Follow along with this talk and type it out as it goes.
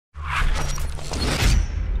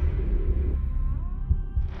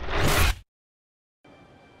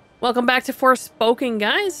Welcome back to Forspoken,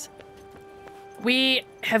 guys. We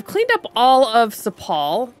have cleaned up all of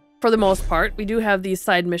Sepal, for the most part. We do have these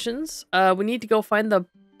side missions. We need to go find the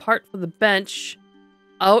part for the bench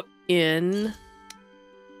out in...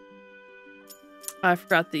 I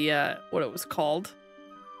forgot the, what it was called.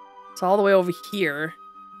 It's all the way over here.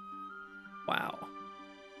 Wow.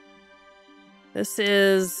 This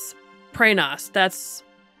is Praenost. That's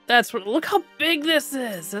what, look how big this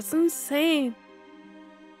is. That's insane.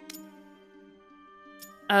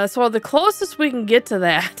 So the closest we can get to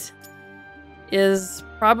that is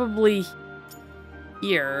probably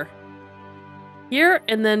here. Here,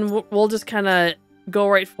 and then we'll just kind of go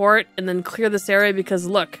right for it and then clear this area because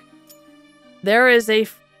look, there is a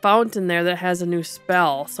Fount in there that has a new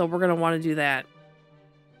spell, so we're going to want to do that.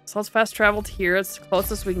 So let's fast travel to here. It's the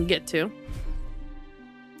closest we can get to.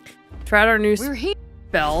 Try out our new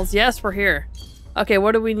spells. Yes, we're here. Okay,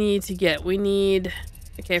 what do we need to get? We need...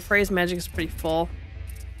 Okay, Frey's magic is pretty full.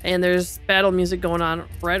 And there's battle music going on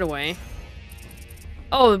right away.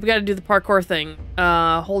 Oh, we got to do the parkour thing.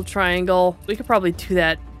 Hold triangle. We could probably do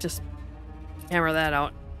that. Just hammer that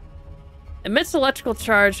out. Emits electrical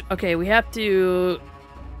charge. Okay, we have to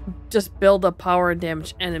just build up power and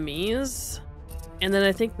damage enemies. And then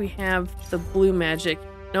I think we have the blue magic.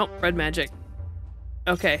 Nope, red magic.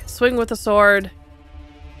 Okay, swing with a sword.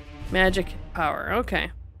 Magic power. Okay.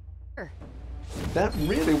 That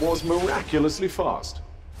really was miraculously fast.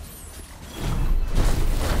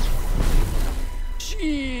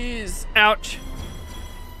 Jeez. Ouch.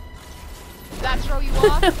 Does that throw you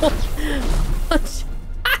off?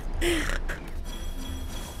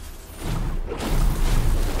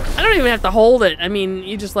 I don't even have to hold it. I mean,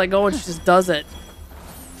 you just let go and she just does it.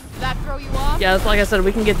 Does that throw you off? Yeah, like I said,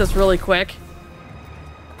 we can get this really quick.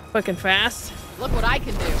 Quick and fast. Look what I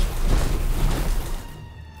can do.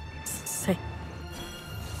 Say.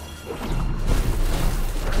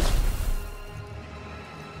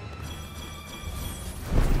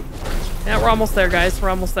 Yeah, we're almost there, guys.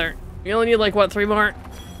 We're almost there. We only need, like, what, 3 more?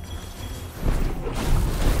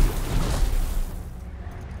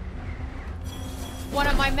 One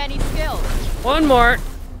of my many skills. One more.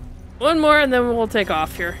 One more, and then we'll take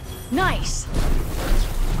off here. Nice.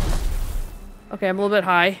 Okay, I'm a little bit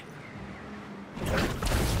high.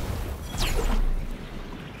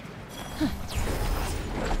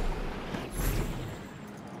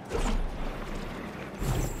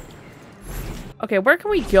 Okay, where can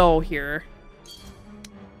we go here?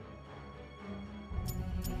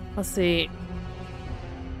 Let's see.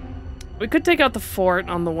 We could take out the fort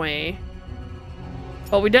on the way.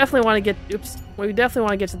 But we definitely want to get... Oops. We definitely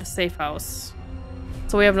want to get to the safe house.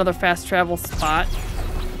 So we have another fast travel spot.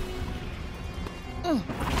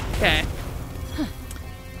 Okay.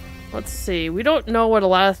 Let's see. We don't know what a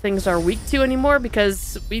lot of things are weak to anymore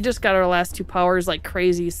because we just got our last 2 powers like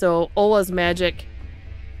crazy. So Ola's magic,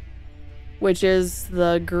 which is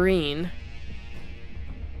the green.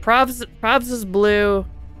 Probs is blue.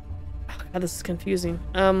 Oh, God, this is confusing.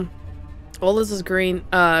 Ola's is green.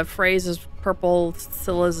 Frey's is purple.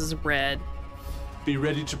 Scylla's is red. Be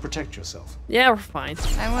ready to protect yourself. Yeah, we're fine.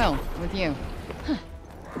 I will, with you.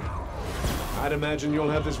 I'd imagine you'll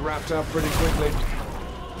have this wrapped up pretty quickly.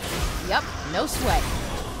 Yep, no sweat.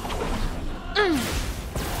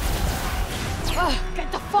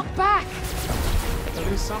 Get the fuck back! At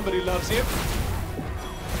least somebody loves you.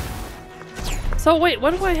 So wait,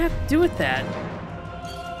 what do I have to do with that?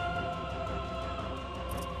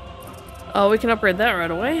 Oh, we can upgrade that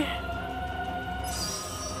right away.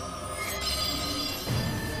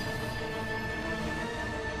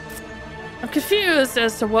 I'm confused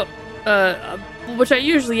as to what, which I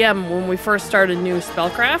usually am when we first start a new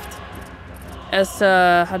spellcraft. As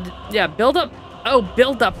to how to, yeah, build up. Oh,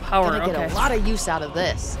 build up power. Gonna get okay. a lot of use out of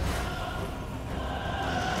this.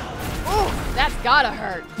 Oh, that's gotta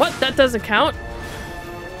hurt. What? That doesn't count?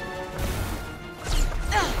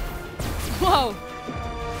 Whoa.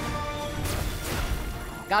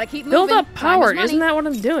 Gotta keep moving. Build up Time power. is money. Isn't that what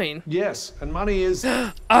I'm doing? Yes, and money is...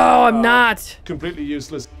 Oh, I'm not. completely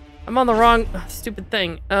useless. I'm on the wrong stupid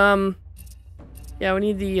thing. Yeah, we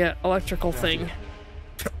need the electrical thing.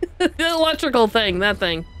 The electrical thing, that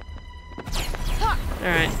thing.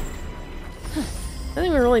 Alright. I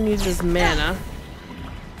think we really need this mana.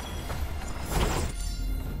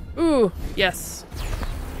 Ooh, yes.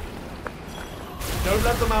 Don't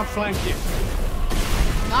let them outflank you.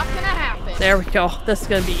 Not gonna happen. There we go. This is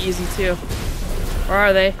gonna be easy too. Where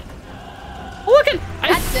are they? Oh, look at I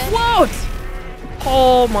That's it. float!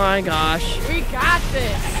 Oh my gosh. We got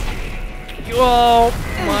this. Oh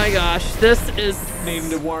my gosh. This is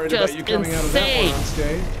Needn't have worried just about you coming insane. out of that one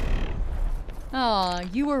unscathed. Aw,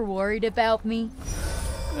 you were worried about me?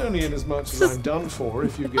 Only in as much as I'm done for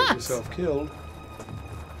if you get yourself killed.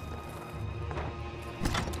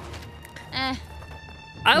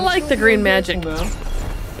 I like the green magic. Now.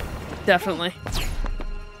 Definitely.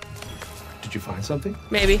 Did you find something?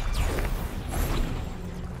 Maybe.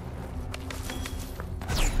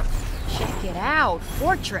 Check it out.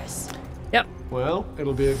 Fortress. Yep. Well,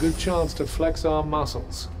 it'll be a good chance to flex our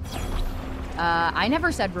muscles. I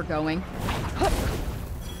never said we're going.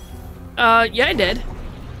 Yeah, I did.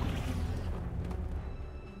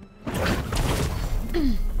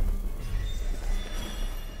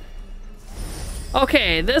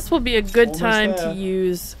 Okay, this will be a good time to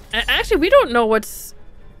use... Actually, we don't know what's...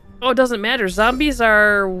 Oh, it doesn't matter. Zombies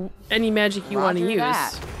are any magic you want to use.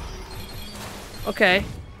 That. Okay.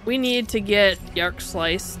 We need to get Yark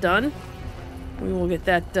Slice done. We will get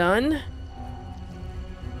that done.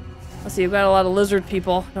 Let's see, we've got a lot of lizard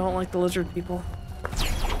people. I don't like the lizard people.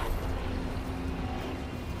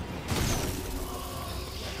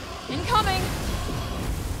 Incoming.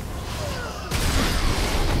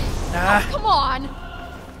 Ah. Oh, come on.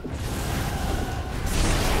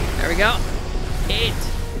 There we go. 8.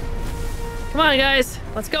 Come on, guys.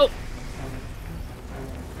 Let's go.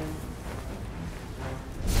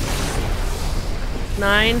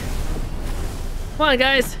 9. Come on,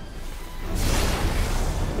 guys.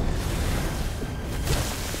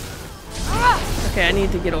 Okay, I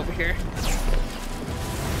need to get over here.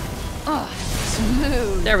 Oh,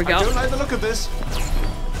 smooth. There we go. I don't like the look of this.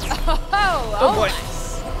 Oh boy.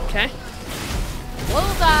 Nice. Okay.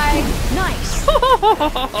 Bullseye. Nice.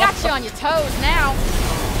 Got you on your toes now.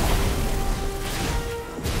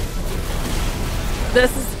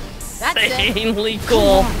 This is That's it. insanely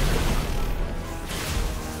cool.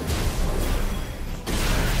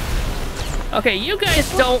 Okay, you guys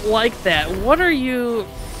don't like that. What are you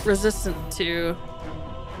resistant to?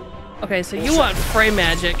 Okay, so you want Frey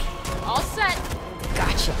magic. All set.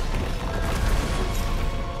 Gotcha.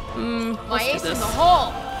 My Let's do ace in this. the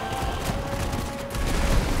hole.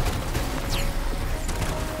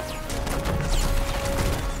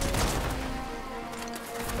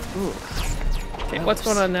 Okay, what's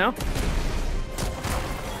going on now?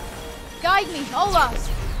 Guide me, Olaf.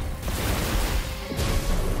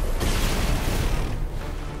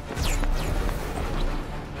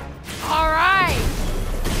 All right.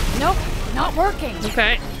 Nope, not working.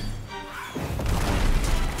 Okay.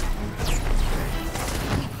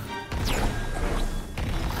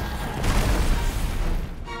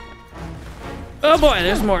 Oh boy,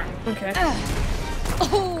 there's more. Okay.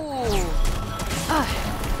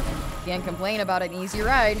 Can't complain about an easy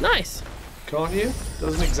ride. Nice. Can't you?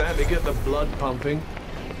 Doesn't exactly get the blood pumping.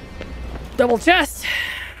 Double chest.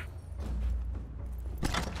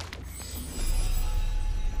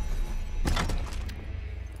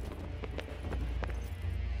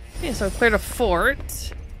 Okay, so cleared a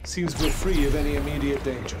fort. Seems we're free of any immediate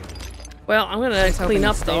danger. Well, I'm gonna Just hoping clean it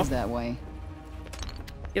up though. stays that way.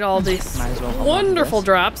 Get all these Might as well hold on to wonderful this.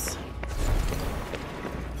 drops.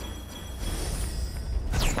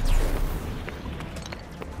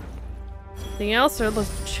 Anything else? Or the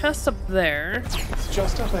chest up there? It's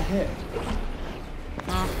just up ahead.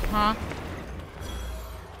 Uh-huh.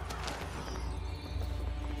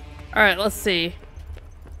 All right, let's see.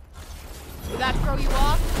 Did that throw you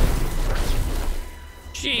off?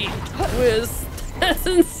 Gee whiz. That's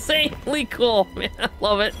insanely cool, man. I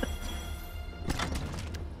love it.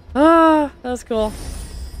 Ah, that's cool.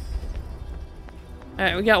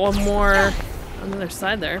 Alright, we got one more on the other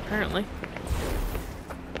side there, apparently.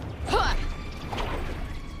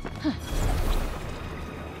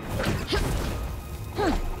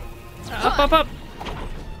 Up, up, up.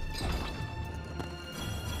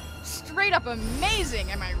 Straight up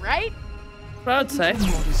amazing, am I right? That's what I would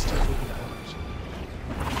say. Modesty wouldn't hurt.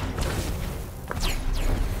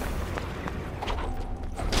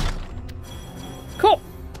 Cool.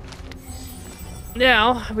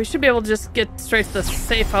 Now, we should be able to just get straight to the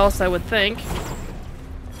safe house, I would think.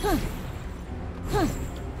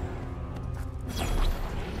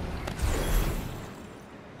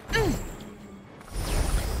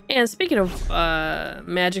 And speaking of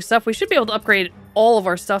magic stuff, we should be able to upgrade all of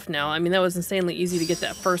our stuff now. I mean, that was insanely easy to get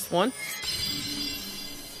that first one.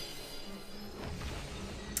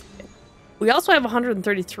 We also have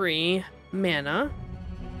 133 mana.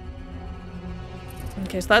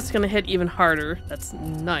 Okay, so that's gonna hit even harder. That's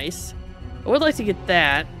nice. I would like to get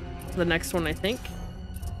that for the next one, I think.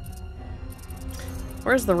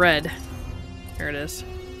 Where's the red? Here it is.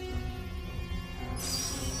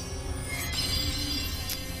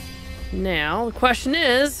 Now, the question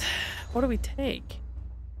is, what do we take?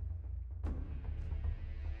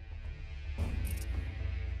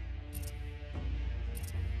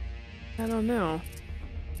 I don't know.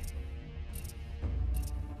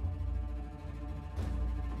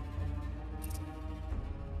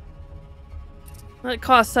 That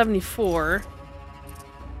costs 74.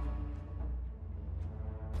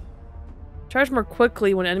 Charge more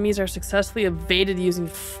quickly when enemies are successfully evaded using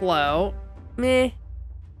flow. Meh.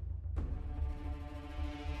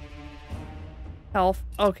 Health.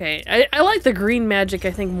 Okay. I like the green magic,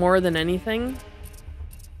 I think, more than anything.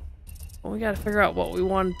 Well, we gotta figure out what we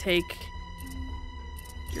want to take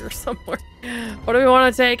here somewhere. What do we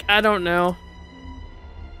want to take? I don't know.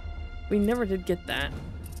 We never did get that.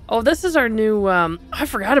 Oh, this is our new, I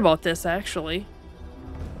forgot about this, actually.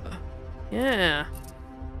 Yeah.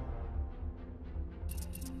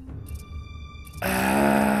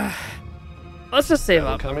 Let's just save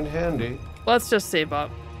up. Come in handy. Let's just save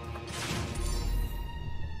up.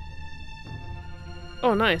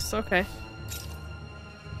 Oh, nice. Okay.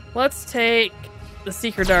 Let's take the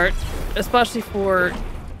Seeker Dart, especially for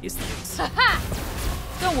these things.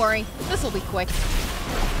 Don't worry, this will be quick.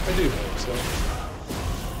 I do hope so.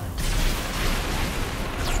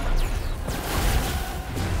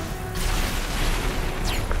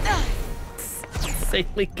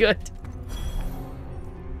 Insanely good.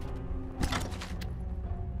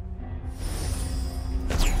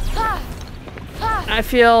 I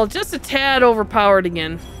feel just a tad overpowered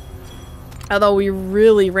again. Although we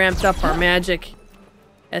really ramped up our magic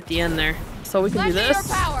at the end there. So we can do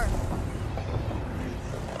this.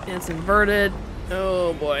 And it's inverted.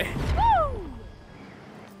 Oh boy.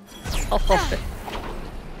 Oh.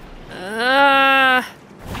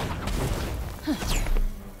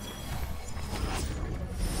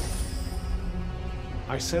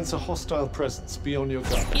 I sense a hostile presence. Be on your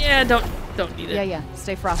guard. Yeah, don't need it. Yeah.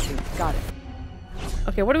 Stay frosty. Got it.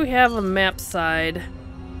 Okay, what do we have on the map side?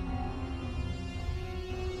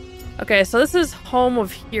 Okay, so this is Home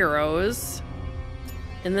of Heroes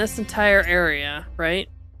in this entire area, right?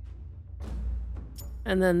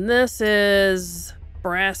 And then this is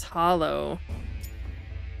Brass Hollow.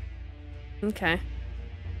 Okay.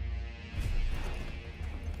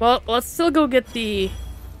 Well, let's still go get the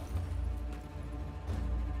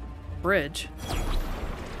bridge.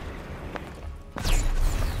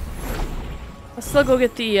 Let's still go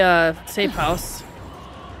get the safe house.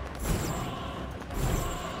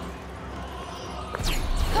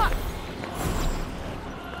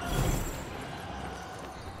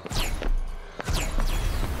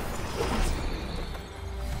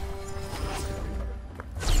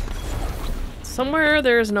 Somewhere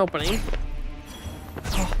there's an opening.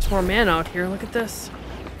 Oh, there's more man out here. Look at this.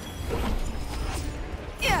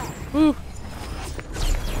 Yeah. Ooh.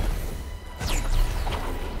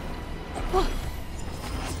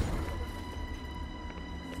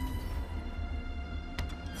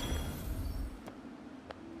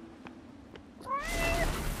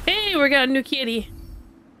 Hey, we got a new kitty.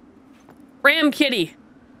 Ram Kitty.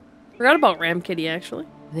 Forgot about Ram Kitty, actually.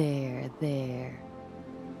 There.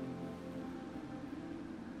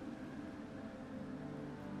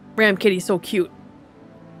 Ram Kitty's so cute.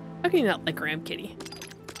 How can you not like Ram Kitty?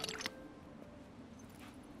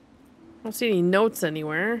 I don't see any notes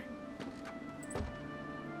anywhere.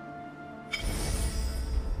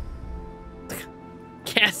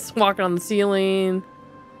 Cats walking on the ceiling.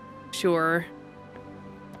 Sure.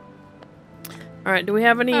 Alright, do we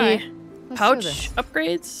have any pouch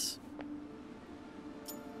upgrades?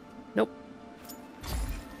 Nope.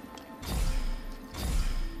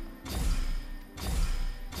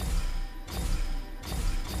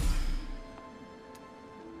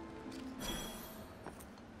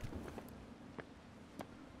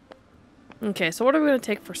 Okay, so what are we going to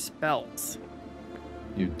take for spells?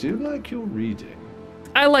 You do like your reading.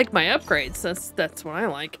 I like my upgrades. That's what I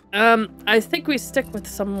like. I think we stick with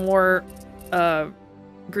some more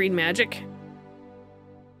green magic.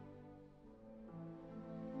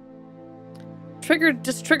 Trigger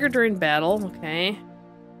during battle. Okay.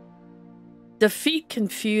 Defeat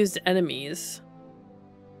confused enemies.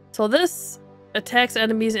 So this attacks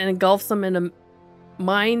enemies and engulfs them in a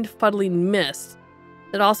mind-fuddling mist.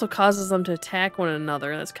 It also causes them to attack one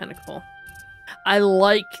another. That's kind of cool. I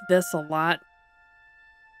like this a lot.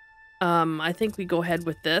 I think we go ahead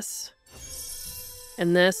with this.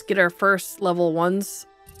 And this, get our first level 1s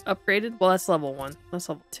upgraded. Well, that's level 1. That's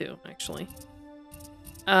level 2, actually.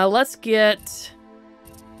 Let's get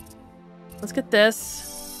this.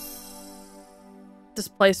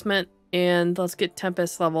 Displacement. And let's get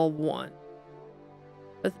Tempest level 1.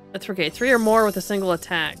 That's okay. 3 or more with a single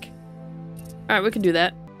attack. Alright, we can do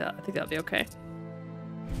that. I think that'll be okay.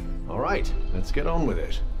 Alright, let's get on with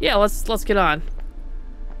it. Yeah, let's get on.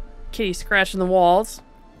 Kitty scratching the walls.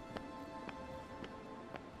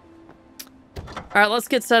 All right, let's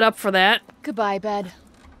get set up for that. Goodbye, bed.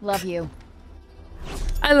 Love you.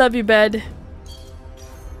 I love you, bed.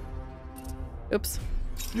 Oops.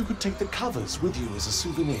 You could take the covers with you as a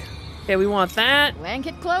souvenir. Okay, we want that.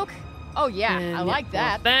 Blanket cloak? Oh yeah, And I like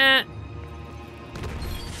that. That.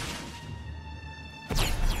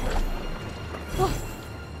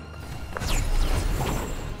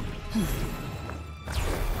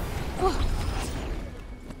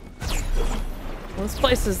 Well, this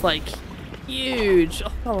place is like huge.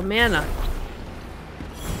 Oh, mana.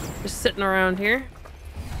 Just sitting around here.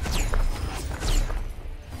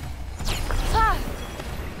 Ah!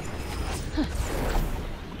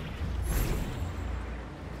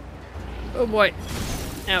 Oh boy.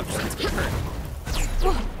 Ouch, that's gonna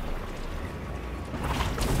hurt.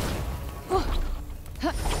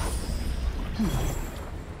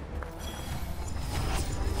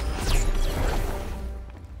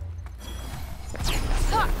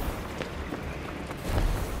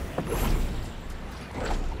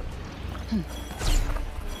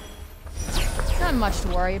 Not much to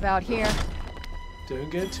worry about here. Don't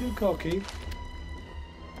get too cocky.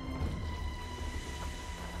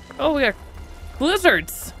 Oh, we got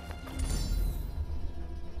blizzards.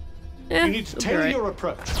 Eh, You need to it'll be tailor right. your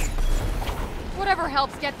approach. Whatever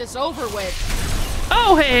helps get this over with.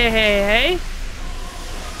 Oh, hey.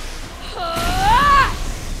 Ah!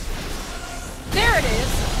 There it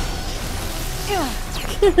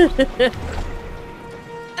is.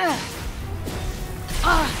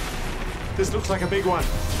 This looks like a big one.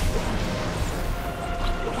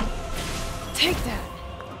 Take that.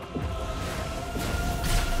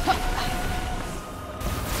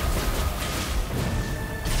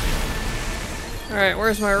 All right,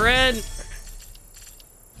 where's my red?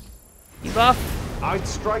 You buff? I'd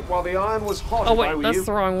strike while the iron was hot Oh if I wait, were that's you.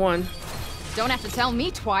 the wrong one. Don't have to tell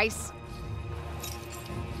me twice.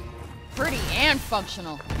 Pretty and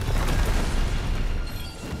functional.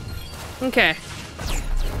 Okay.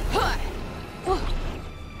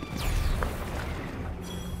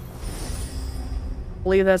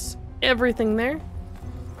 Believe that's everything there.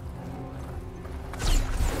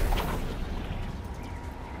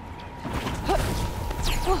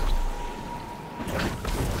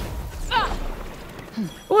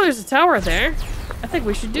 Oh, there's a tower there. I think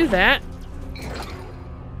we should do that. Does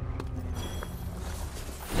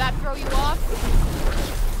that throw you off?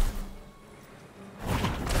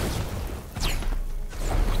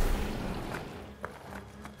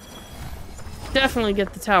 Definitely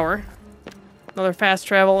get the tower. Another fast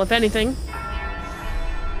travel, if anything.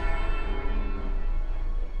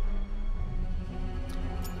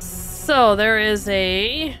 So there is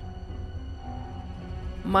a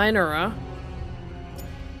Minora.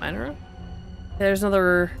 There's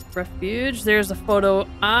another refuge. There's a photo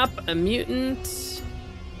op, a mutant.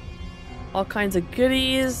 All kinds of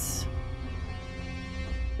goodies.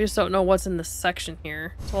 We just don't know what's in this section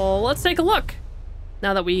here. So let's take a look.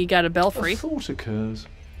 Now that we got a belfry. A thought occurs.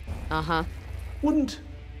 Uh-huh. Wouldn't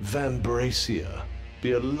Vambracia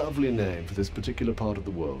be a lovely name for this particular part of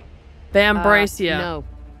the world? Bambracia. No.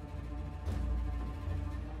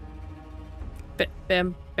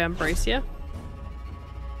 Bambracia?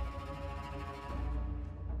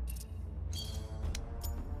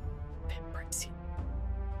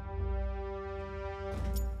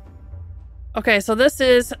 Okay, so this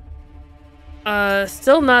is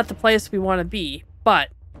still not the place we want to be, but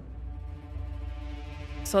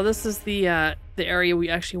so this is the area we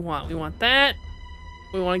actually want. We want that.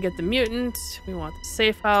 We want to get the mutant. We want the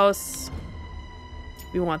safe house.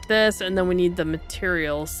 We want this, and then we need the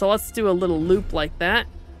materials. So let's do a little loop like that.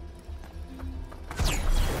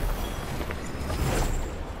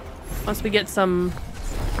 Once we get some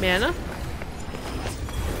mana.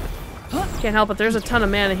 Can't help it, there's a ton of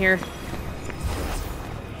mana here.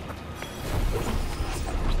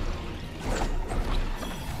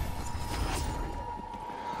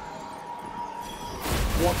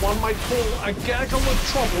 What one might call a gaggle of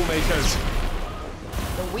troublemakers.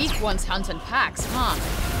 The weak ones hunt in packs, huh?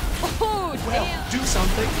 Oh, Well, damn. do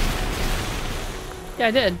something. Yeah,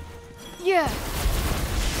 I did. Yeah.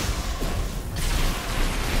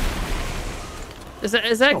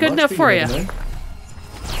 Is that good enough for you? Then.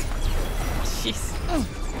 Jeez.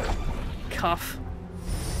 Cough.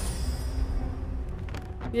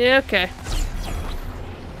 Yeah, okay.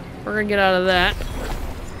 We're gonna get out of that.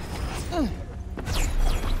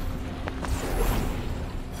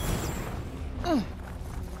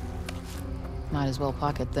 Might as well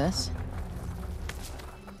pocket this.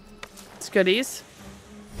 It's goodies.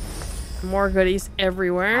 More goodies How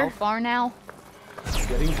everywhere. far now?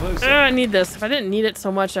 Getting closer. I need this. If I didn't need it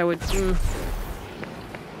so much, I would...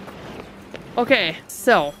 Okay,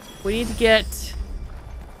 so we need to get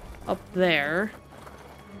up there.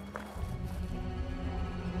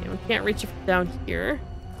 Okay, we can't reach it from down here.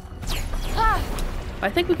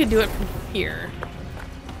 I think we could do it from here.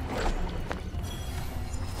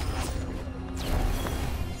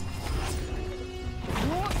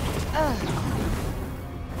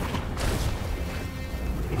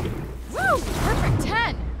 Woo! Perfect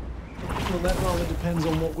 10! Well, that rather depends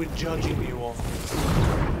on what we're judging you on.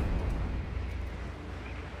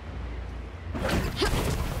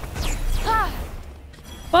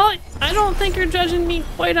 Well, I don't think you're judging me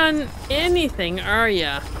quite on anything, are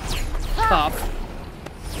ya? Tough.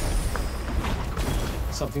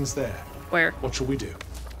 Something's there. Where? What shall we do?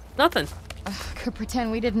 Nothing. Could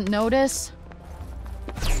pretend we didn't notice.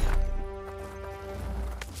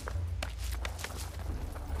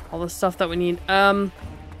 All the stuff that we need.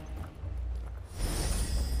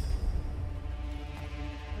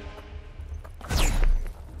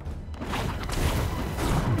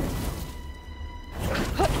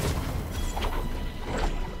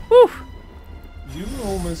 Whew. You were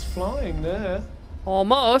almost flying there.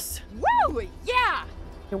 Almost. Woo! Yeah!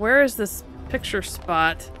 Okay, where is this picture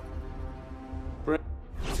spot?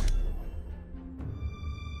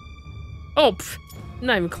 Oh, pff,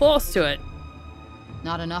 not even close to it.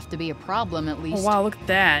 Not enough to be a problem, at least. Oh wow, look at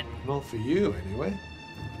that. Not for you, anyway.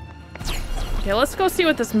 Okay, let's go see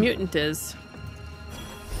what this mutant is.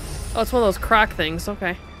 Oh, it's one of those croc things.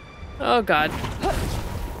 Okay. Oh god.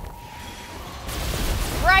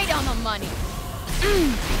 Right on the money.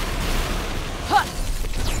 Huh.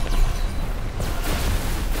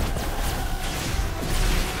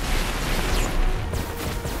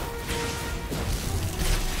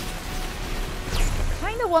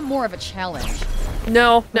 Kinda want more of a challenge.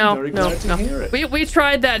 No, no, very no, glad to no. hear it. We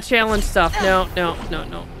tried that challenge stuff. No, no, no,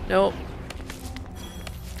 no, no.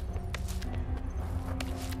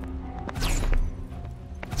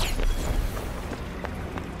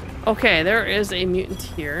 Okay, there is a mutant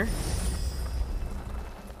here.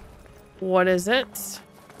 What is it?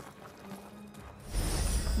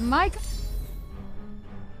 Mike?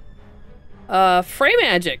 Frey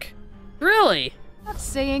magic. Really? Not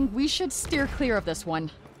saying we should steer clear of this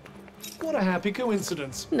one. What a happy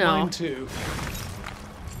coincidence. No. Mine too.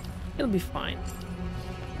 It'll be fine.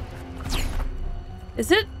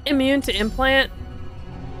 Is it immune to implant?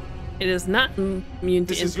 It is not immune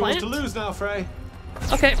to This is yours implant. to lose now, Frey.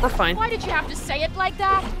 Okay, we're fine. Why did you have to say it like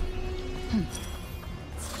that?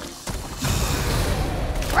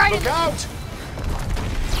 Right. Look out!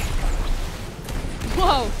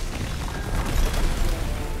 Whoa.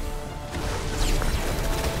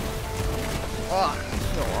 Oh,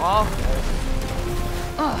 so awful.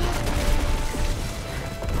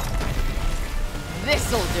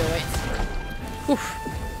 This'll do it. Oof.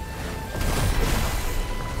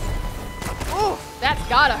 Ooh, that's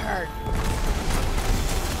gotta hurt.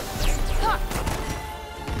 Huh.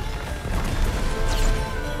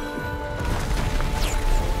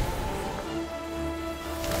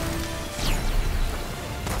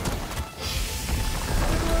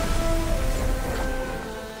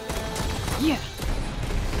 Yeah.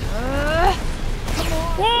 Come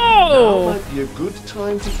on. Whoa! Might be a good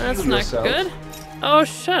time to heal That's not yourself. good. Oh,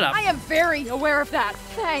 shut up. I am very aware of that.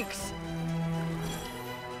 Thanks.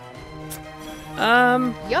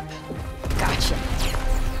 Yup. Gotcha.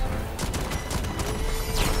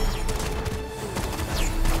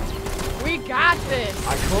 We got this.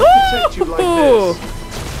 I can't protect you like this.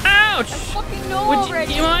 Ouch! Fucking know Would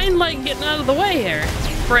already. you mind, like, getting out of the way here?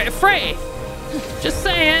 Frey! Just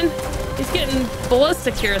saying. He's getting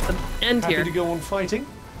ballistic here at the end Happy here. to go on fighting?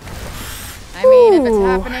 I mean, if it's Ooh.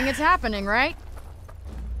 happening, it's happening, right?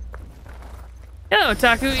 Hello,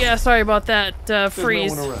 Taku. Yeah, sorry about that There's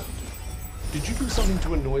freeze. no one around. Did you do something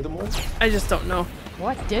to annoy them all? I just don't know.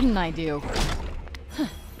 What didn't I do? Huh.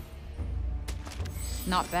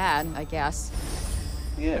 Not bad, I guess.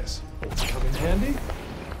 Yes. Ought to come in handy.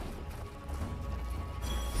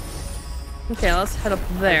 Okay, let's head up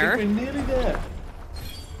I there. think we're nearly there.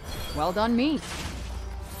 Well done, me.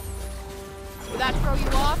 Would that throw you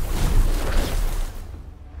off?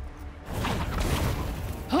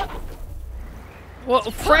 Huh?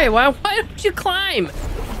 Well, Frey, why don't you climb?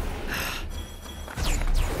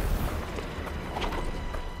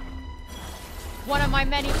 One of my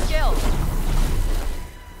many skills.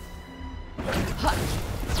 Huh.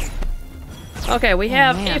 Okay, we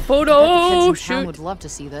have Man, a photo. I bet the kids in town Shoot. would love to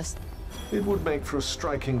see this. It would make for a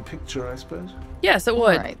striking picture, I suppose. Yes, it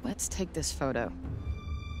would. All right, let's take this photo.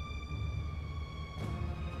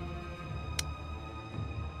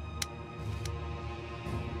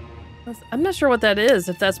 I'm not sure what that is.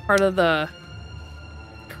 If that's part of the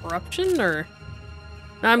corruption, or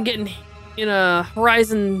now I'm getting in a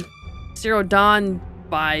Horizon Zero Dawn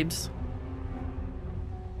vibes.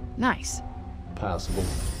 Nice. Passable.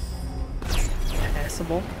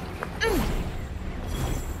 Passable.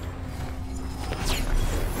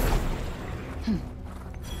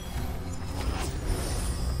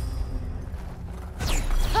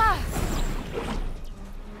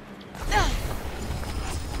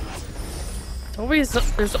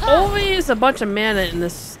 There's always a bunch of mana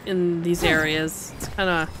in these areas. It's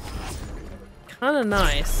kind of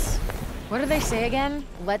nice. What do they say again?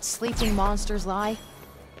 Let sleeping monsters lie?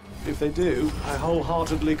 If they do, I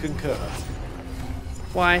wholeheartedly concur.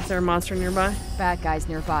 Why? Is there a monster nearby? Bad guys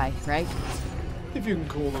nearby, right? If you can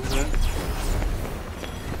call them that.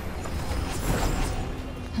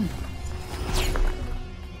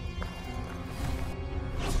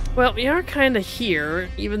 Well, we are kind of here,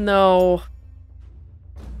 even though...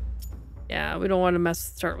 Yeah, we don't want to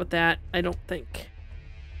start with that, I don't think.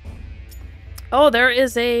 Oh, there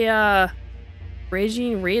is a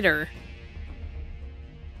Raging Raider.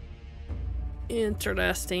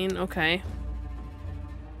 Interesting, okay.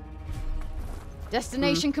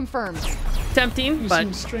 Destination confirmed. Tempting, You but...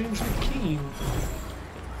 seem strangely keen.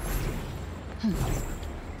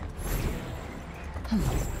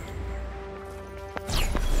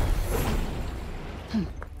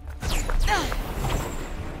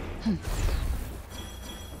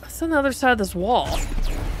 What's on the other side of this wall?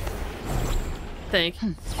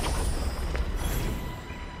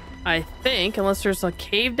 I think, unless there's a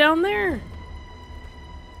cave down there?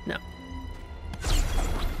 No.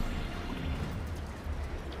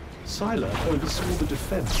 Scylla oversaw the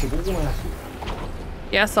defense of all Athia.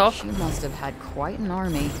 Yeah, so? She must have had quite an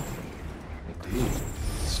army. Indeed.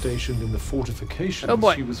 Stationed in the fortifications Oh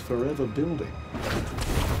boy. she was forever building.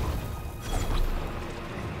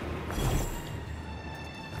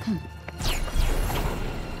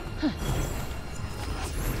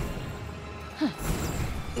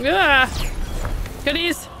 Yeah.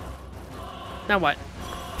 Goodies. Now what?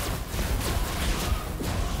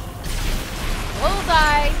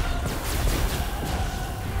 Bullseye!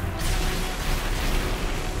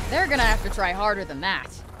 They're gonna have to try harder than that.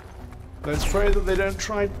 Let's pray that they don't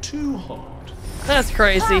try too hard. That's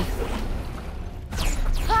crazy.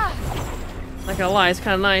 Not gonna lie, it's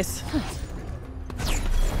kind of nice.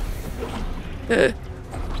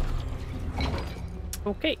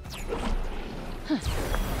 Okay.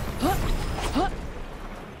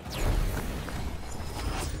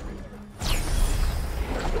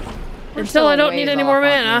 Until I don't need any more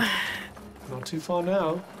mana. Not too far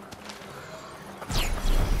now.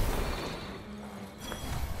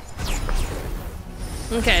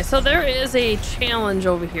 Okay, so there is a challenge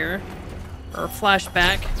over here. Or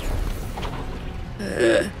flashback.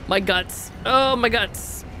 My guts. Oh, my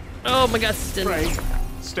guts. Oh, my guts. Frey,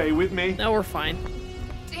 stay with me. No, we're fine.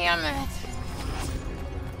 Damn it.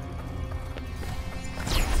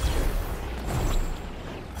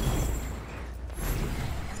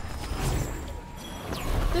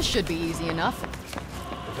 This should be easy enough.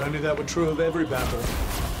 If only that were true of every battle.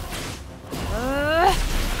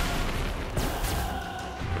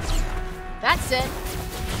 That's it.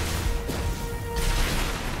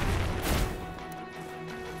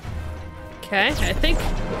 Okay, I think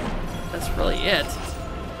that's really it.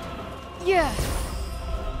 Yeah.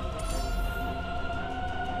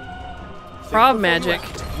 Prob magic.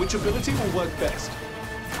 Which ability will work best?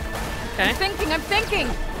 Okay. I'm thinking.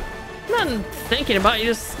 Nothing thinking about, you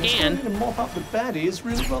just You're scan. starting to mop up the baddies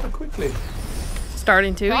really rather quickly.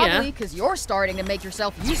 Starting to, Probably yeah. because you're starting to make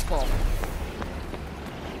yourself useful.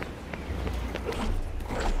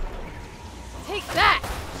 Take that!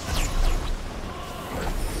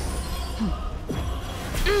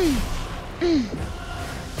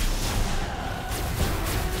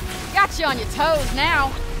 Got you on your toes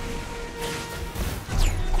now.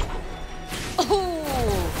 Ooh.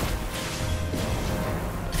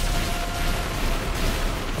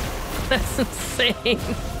 That's insane.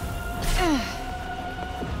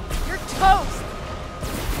 You're toast.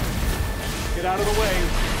 Get out of the way.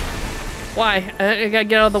 Why? I gotta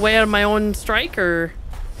get out of the way of my own strike, or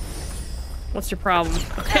what's your problem?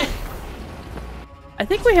 Okay. I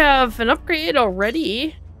think we have an upgrade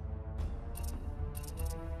already.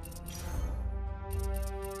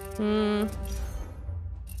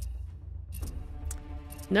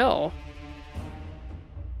 No.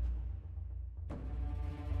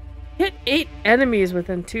 Hit 8 enemies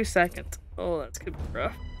within 2 seconds. Oh, that's gonna be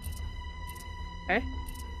rough. Okay.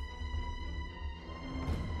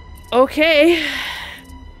 Okay.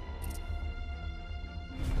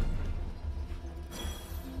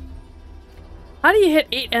 How do you hit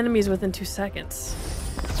 8 enemies within 2 seconds?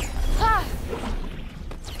 Ah.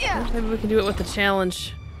 Yeah. Maybe we can do it with the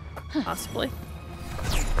challenge. Possibly.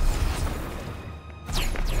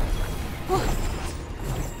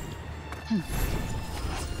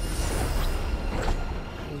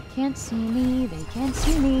 They can't see me, they can't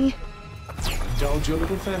see me. Indulge your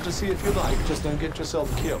little fantasy if you like, just don't get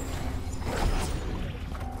yourself killed.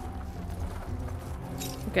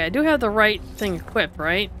 Okay, I do have the right thing equipped,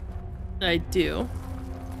 right? I do.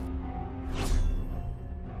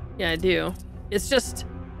 Yeah, I do. It's just...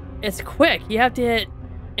 It's quick. You have to hit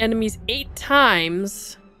enemies 8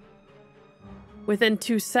 times within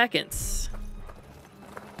 2 seconds.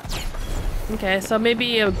 Okay, so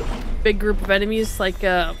maybe a big group of enemies like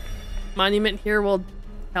a monument here will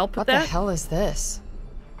help with that? What the hell is this?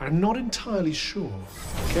 I'm not entirely sure.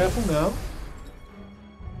 Careful now.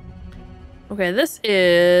 Okay, this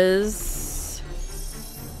is...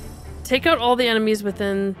 Take out all the enemies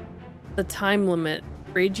within the time limit.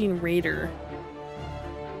 Raging Raider.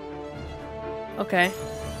 Okay.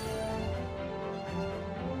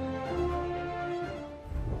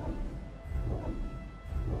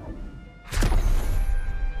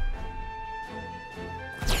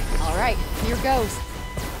 All right, here goes.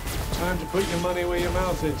 Time to put your money where your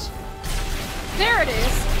mouth is. There it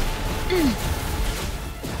is.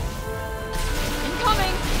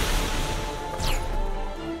 Incoming.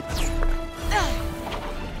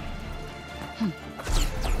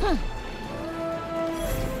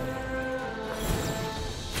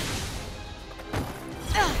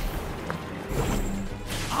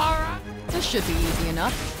 All right. This should be easy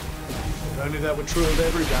enough. If only that were true of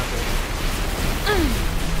every battle.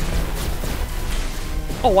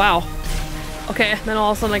 Oh, wow. Okay, then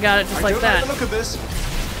all of a sudden I got it just like that. Look at this.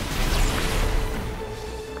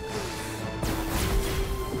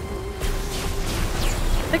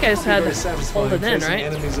 I think I just had to hold it in, right?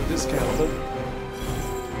 Enemies of this caliber.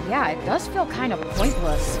 Yeah, it does feel kind of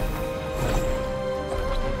pointless.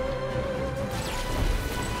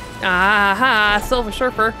 Aha, Silver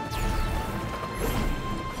Surfer.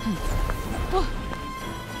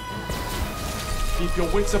 Keep your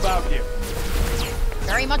wits about you.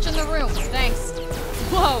 Very much in the room, thanks.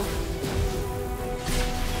 Whoa!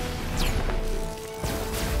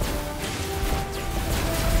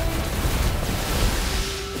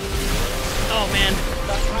 Oh, man.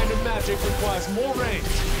 That kind of magic requires more range.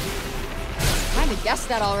 Kinda guessed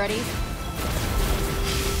that already.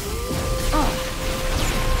 Oh.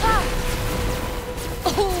 Ah.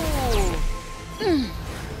 Oh.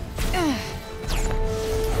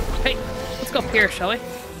 Hey, let's go up here, shall we?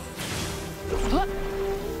 Huh?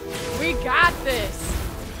 We got this.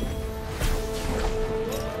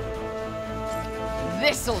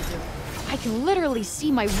 This'll do. I can literally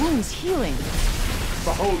see my wounds healing.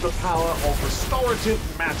 Behold the power of restorative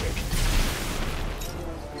magic.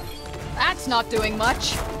 That's not doing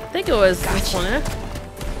much. I think it was this one, eh?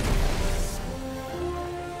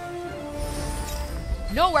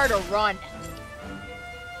 Nowhere to run.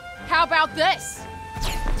 How about this?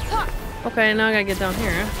 Huh. Okay, now I gotta get down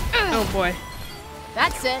here. Oh boy.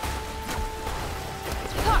 That's it.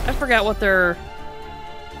 I forgot what their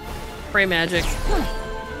Frey magic.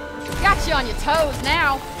 Got you on your toes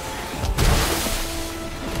now.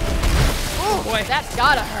 Oh boy. That's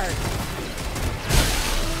gotta hurt.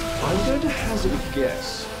 I'm going to hazard a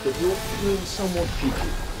guess that you're feeling somewhat peaky.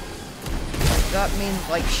 That means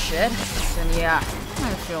like shit? Then yeah,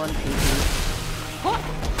 I'm feeling peaky. Huh.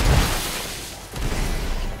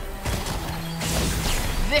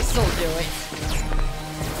 This'll do it.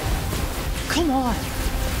 Come on.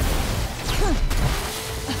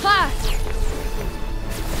 Ha!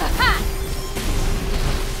 Ha!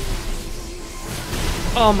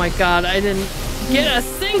 Oh my god, I didn't get a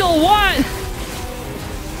single one!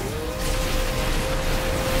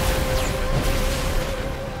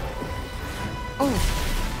 Oh.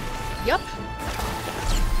 Yup.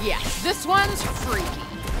 Yeah, this one's freaky.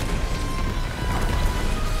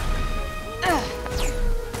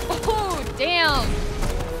 Oh, damn.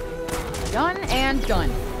 Done and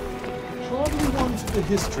done. Hardly one for the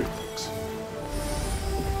history books.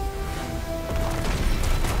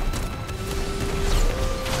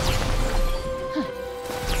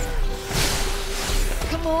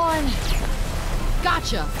 Come on.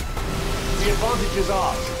 Gotcha. The advantage is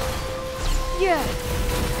ours. Yeah.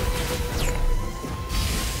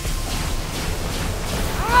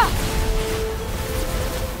 Ah!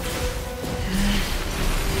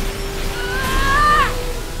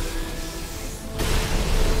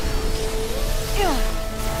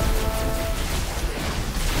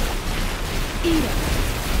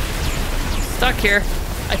 Stuck here.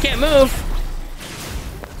 I can't move.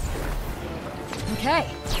 Okay.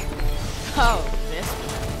 Oh, this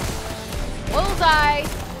one. Bullseye!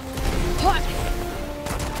 What?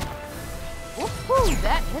 Woohoo,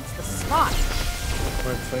 that hits the spot.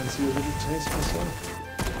 Might fancy a little taste myself.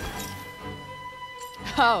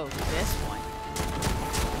 Oh, this one.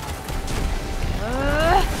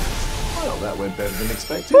 Well, that went better than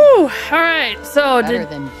expected. Whew, alright, so Better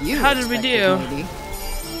than you how did we do? maybe.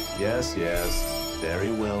 Yes, yes.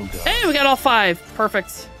 Very well done. Hey, we got all 5.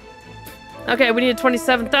 Perfect. Okay, we needed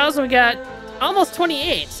 27,000. We got almost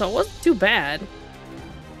 28, so it wasn't too bad.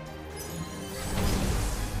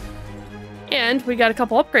 And we got a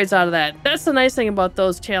couple upgrades out of that. That's the nice thing about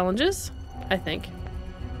those challenges, I think.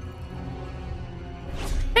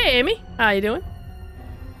 Hey, Amy. How you doing?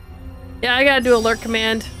 Yeah, I gotta do alert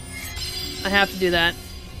command. I have to do that.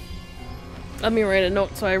 Let me write a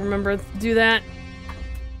note so I remember to do that.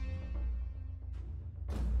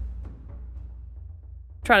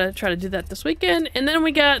 Try to do that this weekend. And then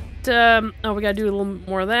we got, oh, we gotta do a little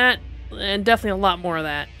more of that. And definitely a lot more of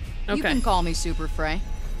that. Okay. You can call me Super Frey.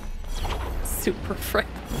 Super Frey.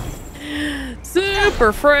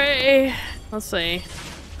 Super Frey. Let's see.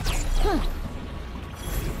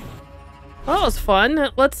 Well, that was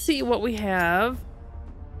fun. Let's see what we have.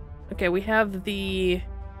 Okay, we have the...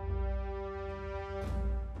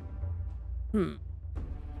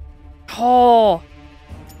 Oh!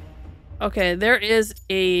 Okay, there is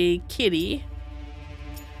a kitty.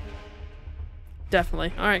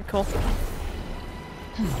 Definitely. Alright, cool.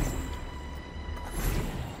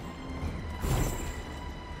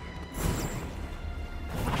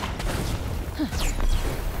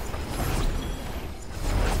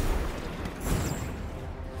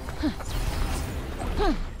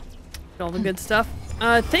 All the good stuff.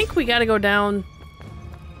 I think we gotta go down.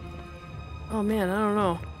 Oh man, I don't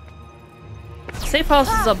know. Safe house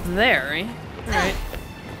is up there, right? Alright.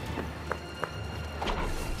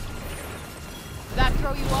 Did that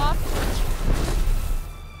throw you off?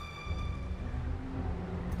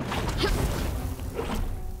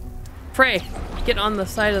 Frey, get on the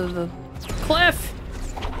side of the cliff.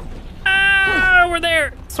 Ah, we're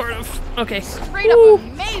there, sort of. Okay. Straight up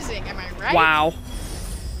amazing, am I right? Wow.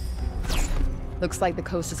 Looks like the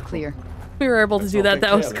coast is clear. We were able to do that.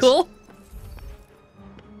 That was cool.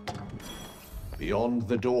 Beyond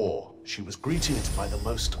the door, she was greeted by the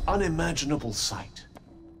most unimaginable sight.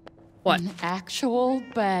 What? An actual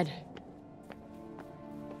bed.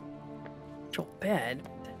 Actual bed?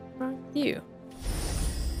 You.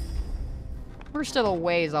 We're still a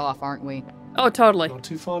ways off, aren't we? Oh, totally. Not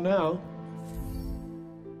too far now.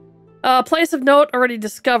 Place of note already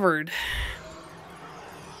discovered.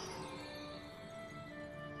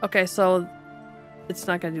 Okay, so it's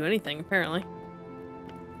not gonna do anything, apparently.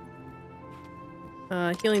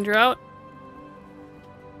 Healing drought.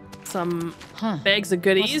 Some bags of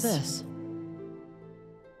goodies. What's this?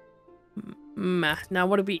 Now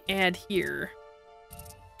what do we add here?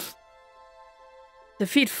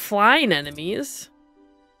 Defeat flying enemies.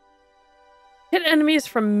 Hit enemies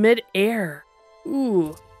from mid-air.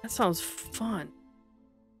 Ooh, that sounds fun.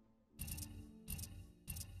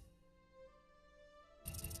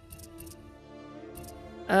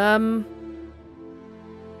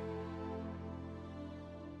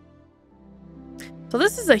 So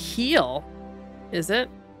this is a heal, is it?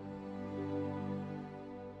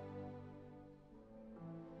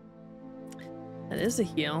 That is a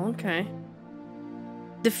heal, okay.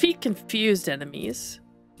 Defeat confused enemies.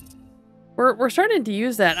 We're starting to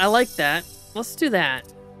use that. I like that. Let's do that.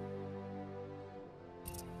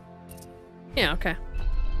 Yeah, okay.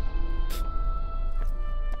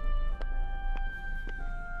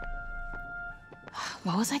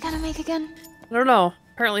 What was I gonna make again? I don't know.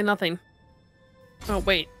 Apparently nothing. Oh,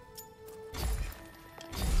 wait.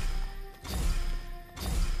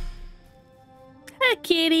 Hey,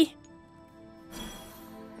 kitty.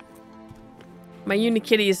 My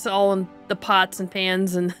Unikitty is all in the pots and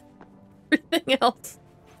pans and everything else.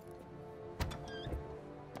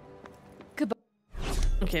 Goodbye.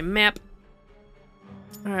 Okay, map.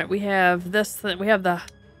 Alright, we have this. We have the,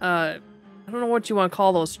 I don't know what you want to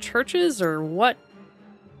call those, churches or what?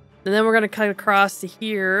 And then we're going to cut across to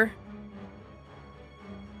here.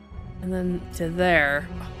 And then to there.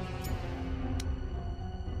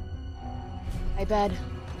 Hi, bed.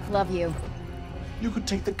 Love you. You could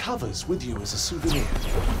take the covers with you as a souvenir.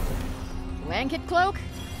 Blanket cloak?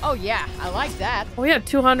 Oh yeah, I like that. We have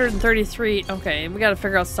 233. Okay, we gotta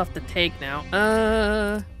figure out stuff to take now.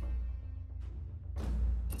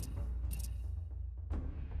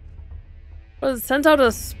 Well, it sends out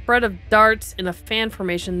a spread of darts in a fan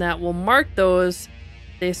formation that will mark those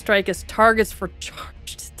they strike as targets for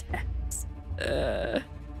charged attacks.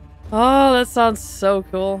 Oh, that sounds so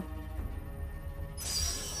cool.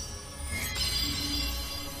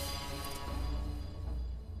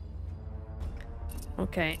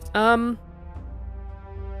 Okay, I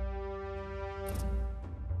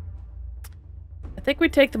think we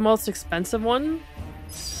take the most expensive one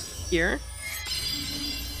here.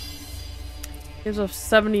 Gives us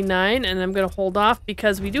 79, and I'm gonna hold off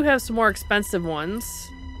because we do have some more expensive ones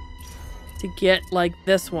to get, like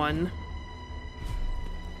this one.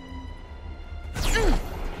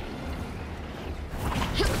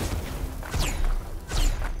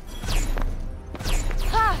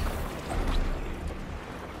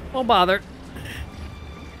 Oh, bother.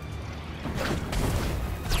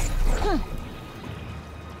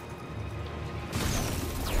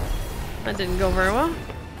 That didn't go very well.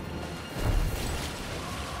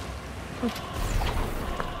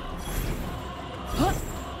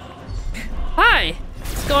 Hi!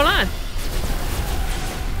 What's going on?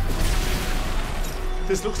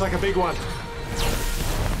 This looks like a big one.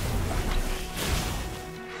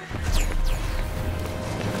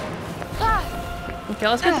 Okay,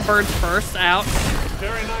 let's get the birds first out.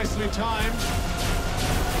 Very nicely timed.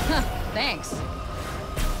 Thanks.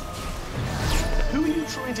 Who are you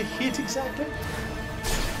trying to hit exactly?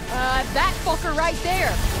 That fucker right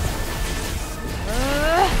there.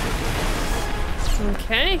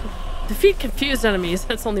 Okay. Defeat confused enemies.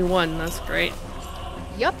 That's only one. That's great.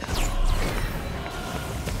 Yup.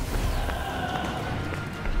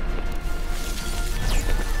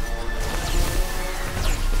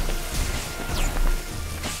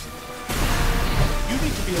 You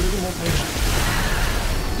need to be a little more patient.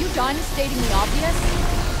 You done stating the obvious?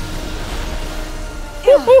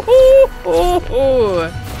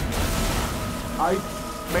 I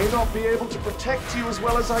may not be able to protect you as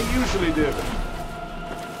well as I usually do.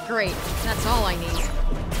 Great. That's all I need.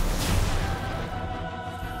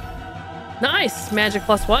 Nice! Magic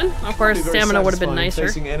 +1. Of course, stamina would have been nicer.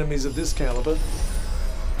 Facing enemies of this caliber.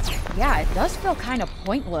 Yeah, it does feel kind of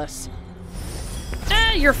pointless.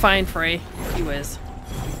 You're fine, Frey. You whiz.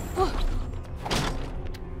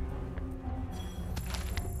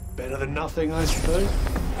 Better than nothing, I suppose.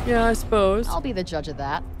 Yeah, I suppose. I'll be the judge of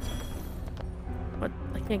that. What?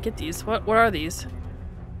 I can't get these. What are these?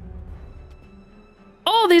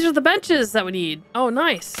 Oh, these are the benches that we need. Oh,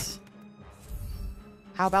 nice.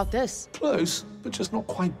 How about this? Close, but just not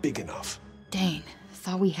quite big enough. Dang,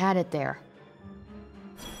 thought we had it there.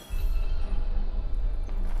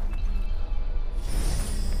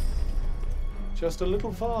 Just a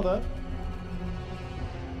little farther.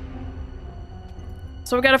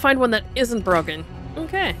 So we gotta find one that isn't broken.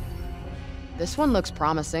 Okay. This one looks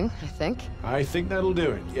promising, I think. I think that'll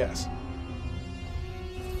do it, yes.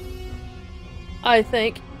 I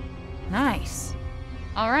think. Nice.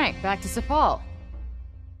 All right, back to Sepal.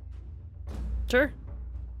 Sure.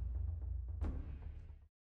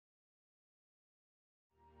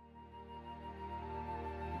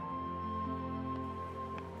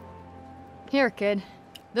 Here, kid.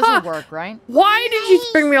 This'll work, right? Why did you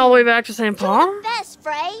bring me all the way back to St. Paul? You're the best,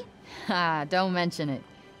 Frey. Ha, don't mention it.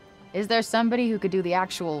 Is there somebody who could do the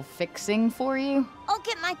actual fixing for you? I'll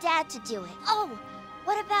get my dad to do it. Oh,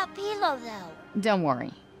 what about Pilo, though? Don't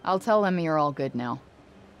worry. I'll tell him you're all good now.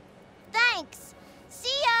 Thanks. See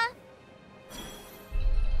ya.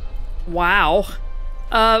 Wow.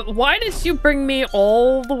 Why did you bring me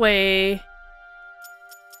all the way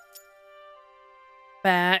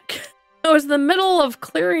back? I was in the middle of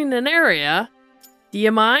clearing an area. Do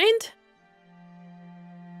you mind?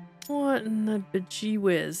 What in the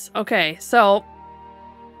bejeewiz? Okay, so...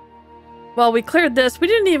 Well, we cleared this. We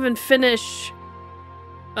didn't even finish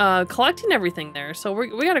collecting everything there, so we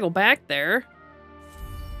gotta go back there.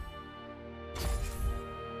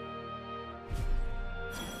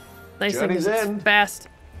 Nice thing is it's fast.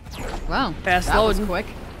 Wow, Fast that was loading. quick.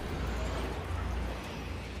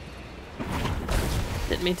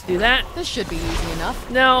 Didn't mean to do that. This should be easy enough.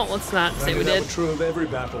 No, let's not say we That did. were true of every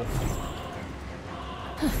battle.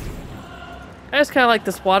 I just kind of like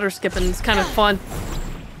this water skipping. It's kind of fun.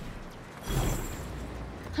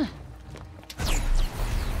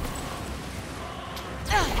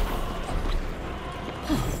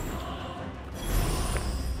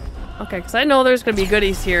 Okay, because I know there's going to be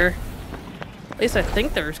goodies here. At least I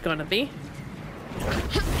think there's going to be.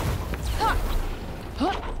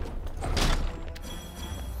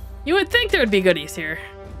 You would think there would be goodies here.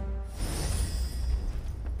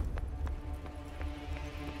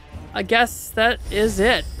 I guess that is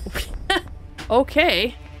it.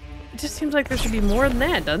 Okay. It just seems like there should be more than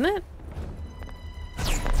that, doesn't it?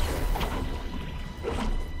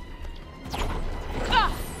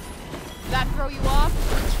 That throw you off?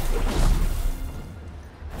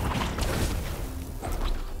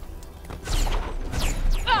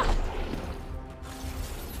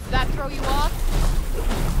 That throw you off?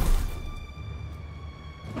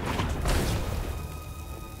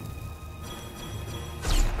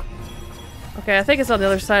 Okay, I think it's on the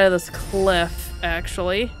other side of this cliff,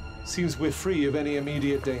 actually. Seems we're free of any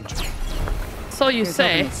immediate danger. So you Here's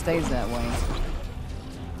say. hoping it stays that way.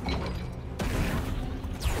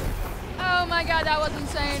 Oh my god, that was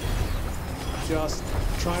insane. Just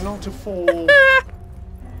try not to fall.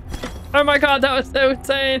 Oh my god, that was so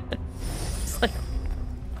insane. It's like,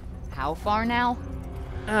 How far now?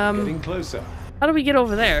 Getting closer. how do we get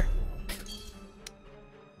over there?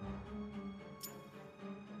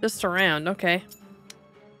 Just around, okay.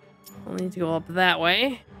 We'll need to go up that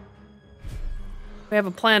way. We have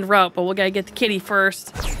a planned route, but we gotta get the kitty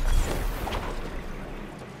first.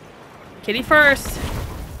 Kitty first.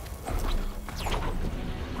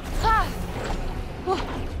 Ah! Whoa.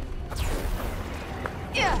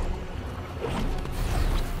 Yeah.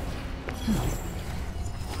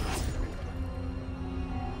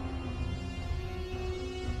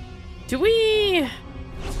 Do we...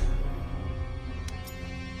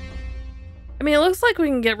 I mean, it looks like we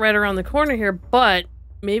can get right around the corner here, but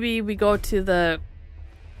maybe we go to the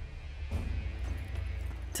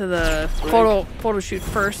photo shoot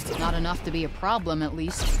first. Not enough to be a problem, at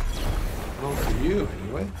least. Not for you,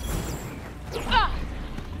 anyway. Ah!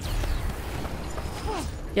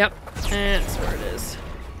 Yep, that's where it is.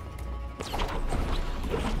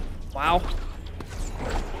 Wow.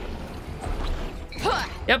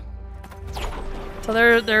 Yep. So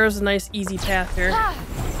there's a nice easy path here.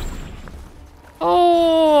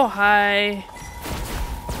 Oh, hi.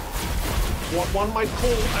 What one might call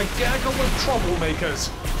a gaggle of troublemakers.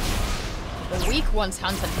 The weak ones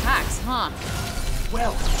hunt attacks, huh?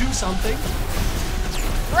 Well, do something.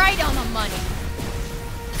 Right on the money.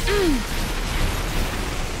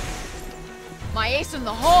 My ace in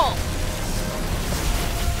the hole.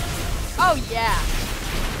 Oh yeah.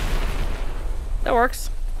 That works.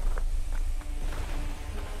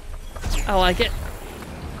 I like it.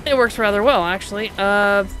 It works rather well, actually.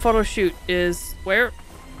 Photo shoot is where?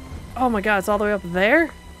 Oh my god, it's all the way up there?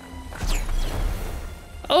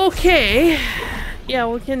 Okay. Yeah,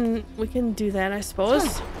 we can do that, I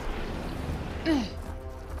suppose.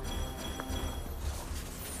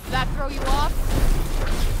 That throw you off?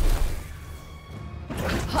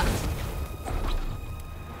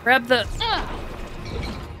 Grab the...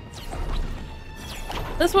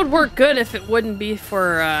 This would work good if it wouldn't be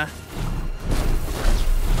for,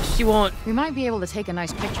 She won't... We might be able to take a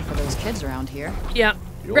nice picture for those kids around here. Yeah.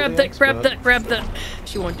 You're Grab the grab the...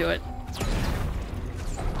 She won't do it.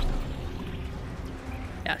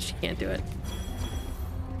 Yeah, she can't do it.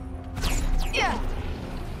 Yeah.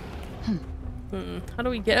 How do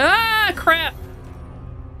we get... Ah, crap!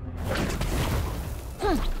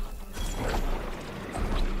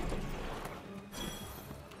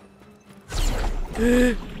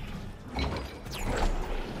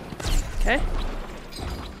 Okay.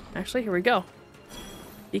 Actually, here we go.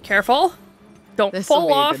 Be careful. Don't This will fall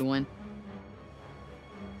be a off. good one.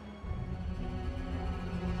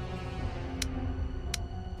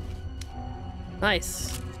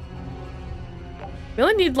 Nice. We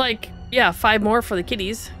only need like, yeah, 5 more for the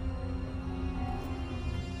kitties.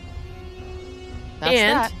 That's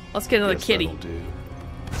and that. let's get another Yes, kitty. that'll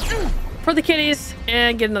do. For the kitties,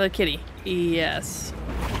 and get another kitty. Yes.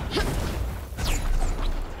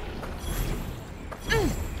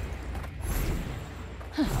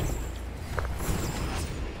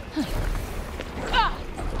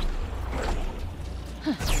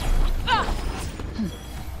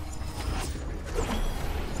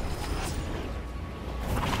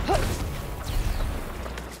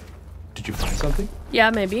 Did you find something?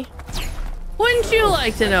 Yeah, maybe. Wouldn't you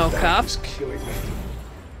like to know, That Cuff? was killing me.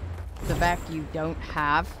 The fact you don't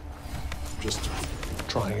have. Just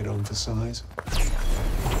trying it on for size.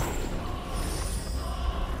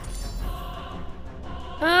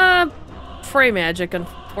 Frey magic,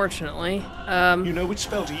 unfortunately. You know which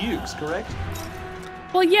spell to use, correct?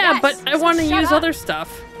 Well, yeah, Yes, but I so want to shut use up. other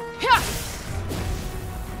stuff.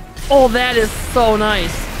 Oh, that is so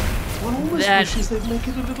nice. One almost That wishes they'd make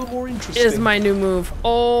it a little more interesting. Is my new move.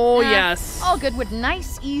 Oh, yes. All good with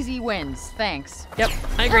nice, easy wins. Thanks. Yep,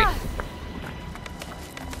 I agree.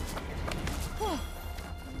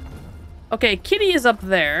 Okay, Kitty is up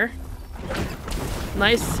there.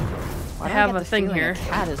 Nice. Why I do have get a the thing feeling here. A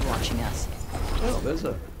cat is watching us. Well, there's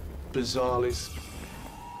a bizarrely...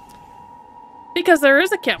 Because there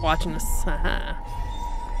is a cat watching us. Haha.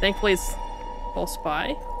 Thankfully, it's close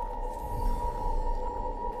by.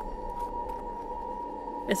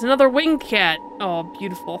 It's another winged cat. Oh,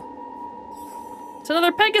 beautiful. It's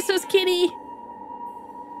another Pegasus kitty.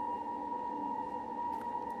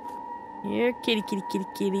 Here, kitty, kitty, kitty,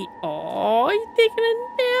 kitty. Oh, he's taking a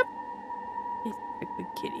nap. He's a good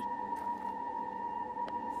kitty.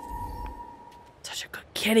 Such a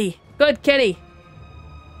good kitty. Good kitty.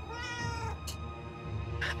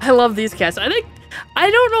 I love these cats. I think I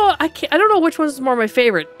don't know. I don't know which one's more my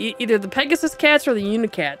favorite. Either the Pegasus cats or the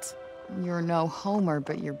Unicats. You're no Homer,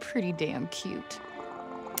 but you're pretty damn cute.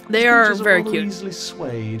 They are Creatures very rather cute. Easily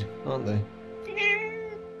swayed, aren't they?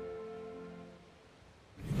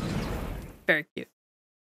 Very cute.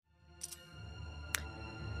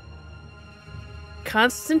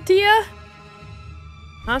 Constantia?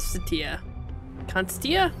 Constantia.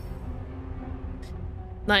 Constantia?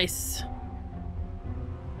 Nice.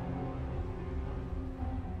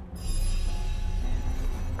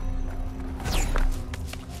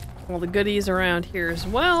 All the goodies around here as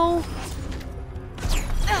well.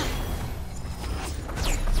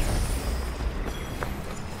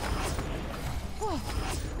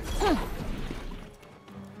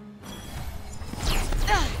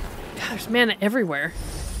 God, there's mana everywhere.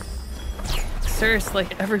 Seriously,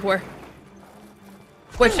 everywhere.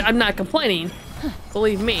 Which I'm not complaining.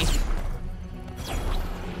 Believe me.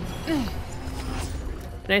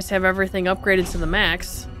 Nice to have everything upgraded to the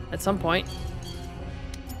max at some point.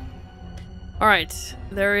 Alright,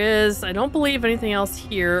 there is, I don't believe anything else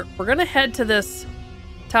here. We're gonna head to this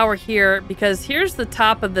tower here because here's the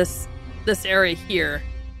top of this area here.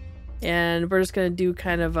 And we're just gonna do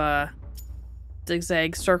kind of a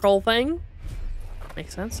zigzag circle thing.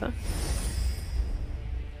 Makes sense, huh?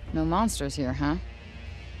 No monsters here, huh?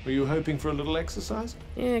 Were you hoping for a little exercise?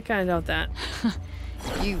 Yeah, kind of doubt that.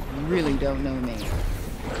 You really don't know me.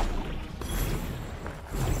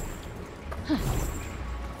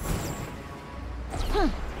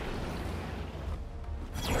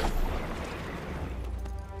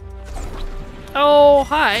 Oh,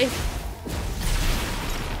 hi.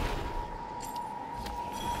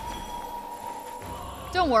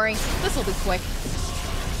 Don't worry, this'll be quick.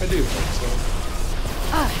 I do hope so.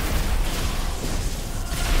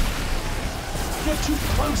 Get too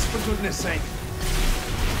close, for goodness sake.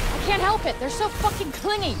 I can't help it, they're so fucking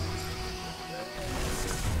clingy.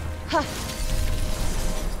 Huh.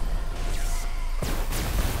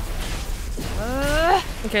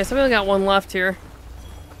 Okay, so we only got one left here.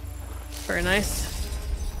 Very nice.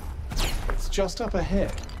 It's just up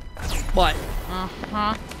ahead. What?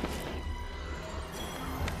 Uh-huh.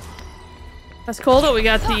 That's cool that we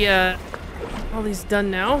got the, all these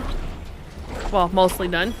done now. Well, mostly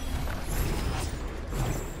done.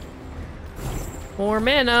 More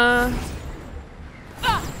mana.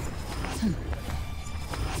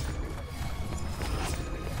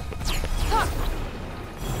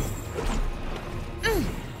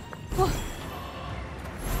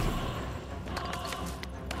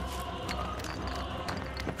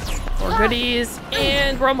 More goodies,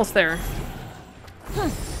 and we're almost there.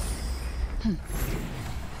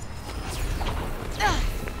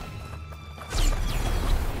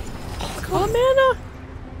 Oh, mana!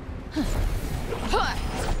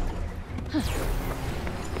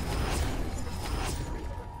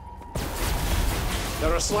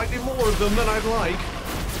 There are slightly more of them than I'd like.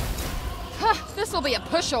 This'll be a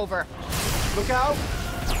pushover. Look out!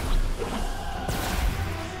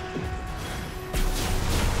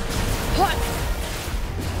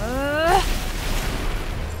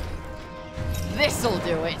 This'll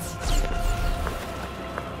do it.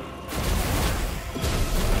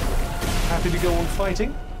 Happy to go on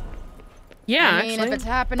fighting? Yeah, I mean, actually. if it's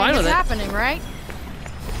happening, fine it's with it. happening, right?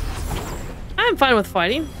 I'm fine with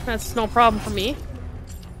fighting. That's no problem for me.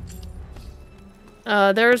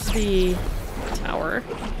 There's the tower.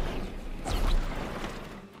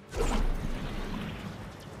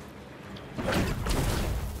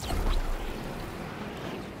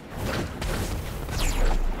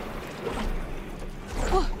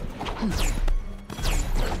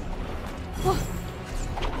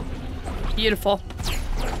 Beautiful.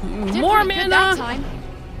 More Pretty good that mana. time.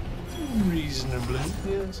 Reasonably,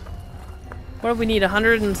 yes. What do we need?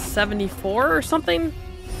 174 or something?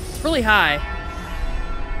 It's really high.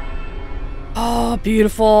 Oh,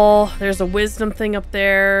 beautiful. There's a wisdom thing up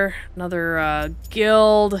there. Another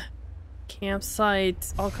guild.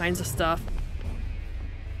 Campsite. All kinds of stuff.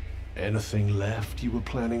 Anything left you were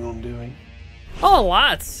planning on doing? Oh,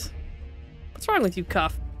 lots. What's wrong with you,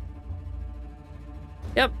 Cuff?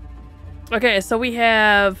 Yep. Okay, so we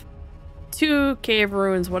have 2 cave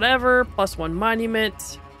ruins, whatever, plus 1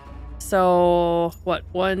 monument. So, what?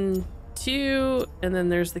 1, 2, and then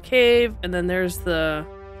there's the cave, and then there's the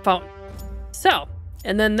Fount. So,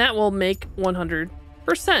 and then that will make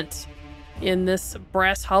 100% in this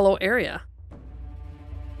Brass Hollow area.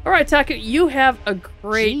 All right, Taka, you have a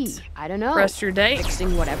great Gee, I don't know. rest of your day.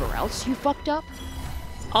 Fixing whatever else you fucked up.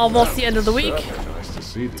 Almost the end of the week. Nice to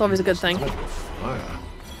see It's always a good thing. Fire.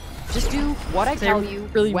 Just do what I They tell you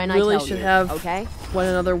really when I tell should you, have okay? one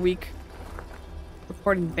another week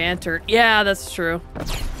recording banter. Yeah, that's true.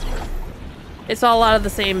 It's all a lot of the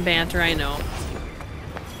same banter, I know.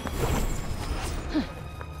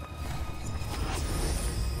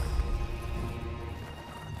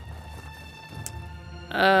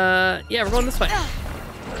 Yeah, we're going this way.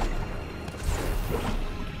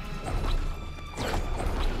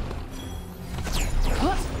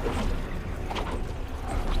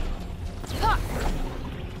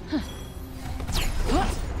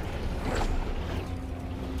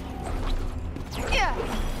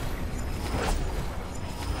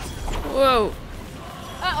 Whoa.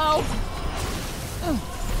 Uh-oh.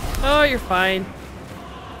 Oh, you're fine.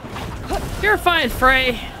 You're fine,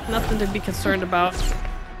 Frey. Nothing to be concerned about.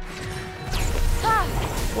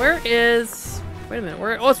 Where is... Wait a minute.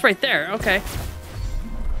 Where? Oh, it's right there. Okay.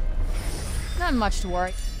 Not much to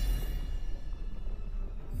worry.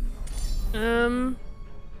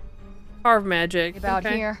 Carve magic. About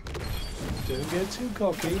okay. here. Don't get too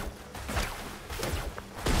cocky.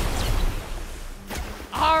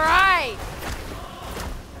 All right.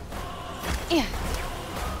 Yeah.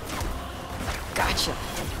 Gotcha.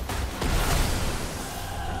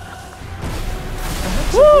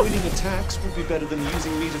 Perhaps avoiding attacks would be better than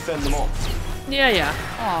using me to fend them off. Yeah, yeah.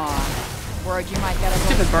 Aw. Worried you might get a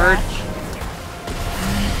Stupid little bird. scratch?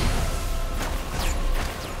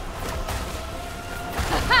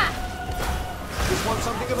 Just want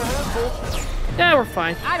something of a handful. Yeah, we're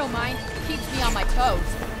fine. I don't mind. Keeps me on my toes.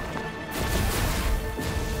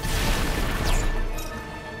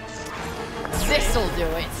 This'll do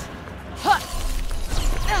it. Huh.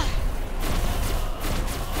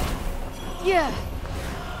 Yeah.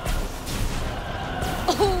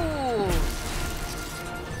 Ooh.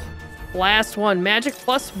 Last one. Magic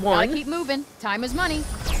plus Gotta one. keep moving. Time is money.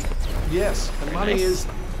 Yes, and money nice. is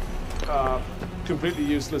completely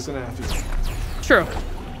useless in our field. True.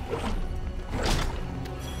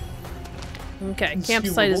 Okay,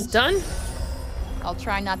 campsite is Consumables. done. I'll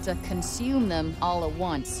try not to consume them all at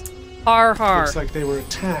once. Har har. Looks like they were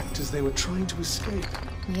attacked as they were trying to escape.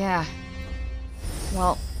 Yeah.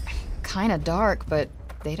 Well, kind of dark, but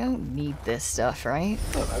they don't need this stuff, right?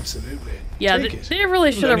 Oh, absolutely. Yeah, Take they, it. they really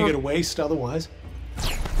It's should only have. going to waste otherwise.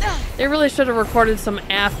 They really should have recorded some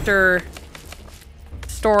after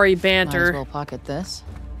story Might as banter well pocket this.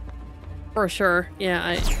 for sure. Yeah,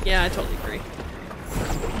 I totally agree.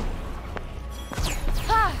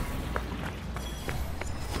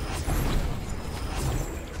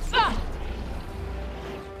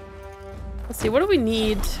 Let's see, what do we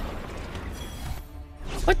need?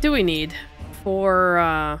 What do we need for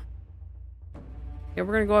yeah,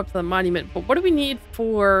 we're gonna go up to the monument, but what do we need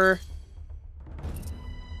for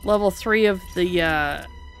level 3 of the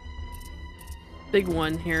big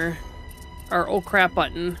one here? Our oh crap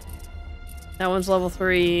button. That one's level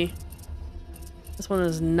 3. This one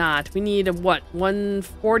is not. We need a what?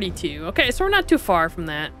 142. Okay, so we're not too far from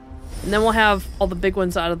that. And then we'll have all the big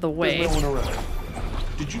ones out of the way. There's no one around.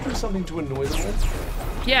 Did you do something to annoy them all?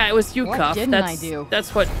 Yeah, it was you, What Cuff. didn't I do?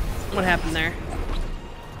 That's what happened there.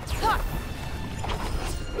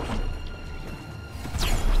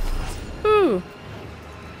 Ooh.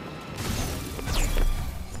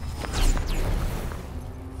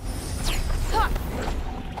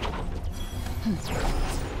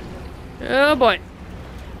 Oh boy.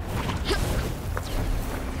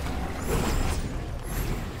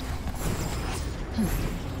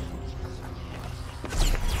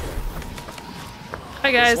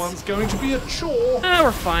 Hi guys. This one's going to be a chore. Ah,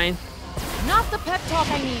 we're fine. Not the pep talk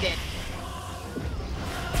I needed.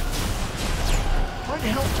 Might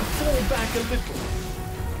help to fall back a little.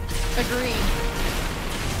 Agreed.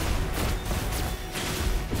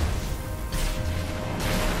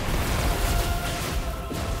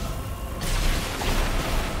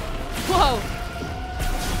 Whoa.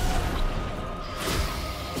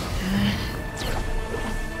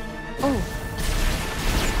 Oh,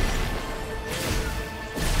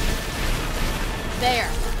 There.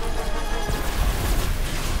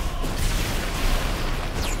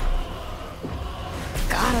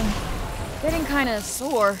 got him. Getting kind of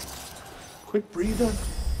sore. Quick breather.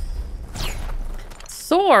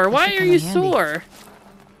 Sore. Why should are come you in handy. sore?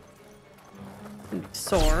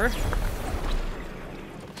 Sore.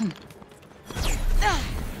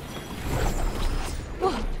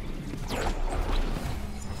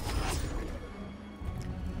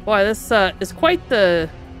 Boy, this is quite the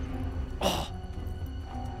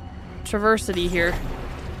traversity here.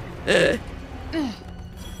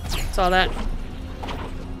 Saw that.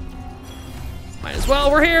 Might as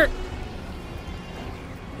well, we're here.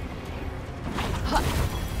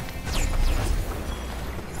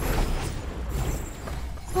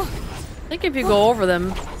 I think if you go over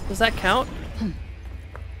them, does that count?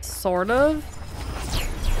 Sort of.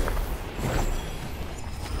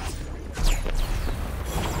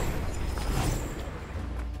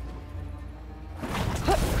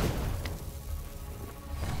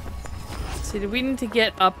 See, do we need to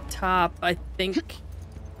get up top? I think.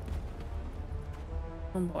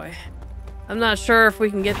 Oh boy. I'm not sure if we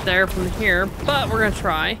can get there from here, but we're gonna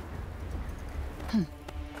try.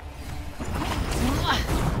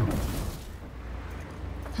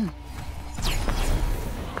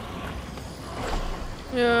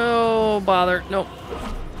 No bother. Nope.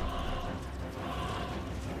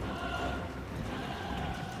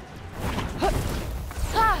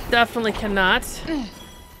 Definitely cannot.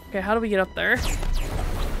 Okay, how do we get up there?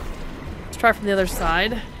 Let's try from the other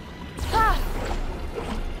side.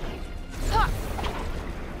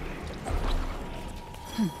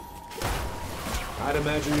 I'd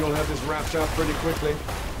imagine you'll have this wrapped up pretty quickly.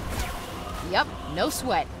 Yep, no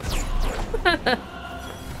sweat.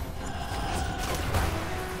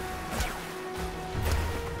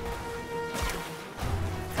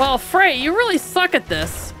 Well, Frey, you really suck at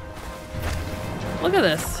this. Look at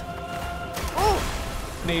this.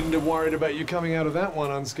 Needn't have worried about you coming out of that one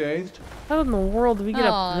unscathed. How in the world did we get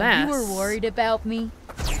up that? You were worried about me?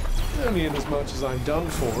 Only in as much as I'm done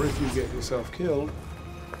for if you get yourself killed.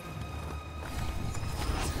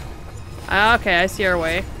 Okay, I see our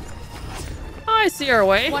way. I see our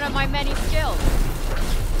way. One of my many skills.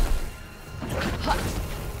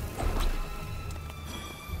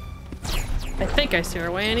 I think I see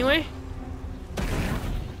our way anyway.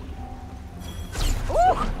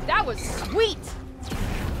 Ooh, that was sweet.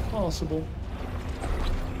 Possible.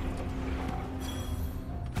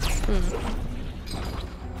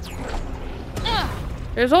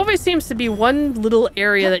 There's always seems to be one little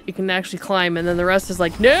area that you can actually climb, and then the rest is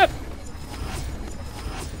like, nope.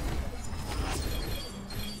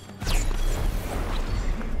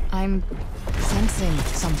 I'm sensing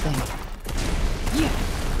something.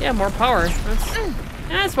 Yeah, more power.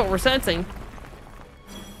 That's what we're sensing.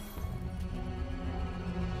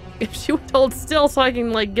 If she would hold still so I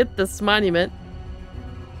can, like, get this monument.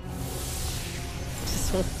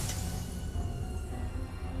 Just won't.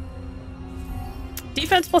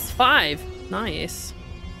 Defense +5. Nice.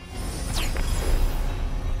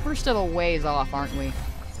 We're still a ways off, aren't we?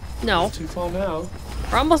 No. Too far now.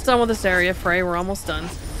 We're almost done with this area, Frey. We're almost done.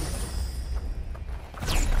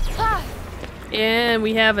 And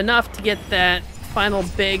we have enough to get that final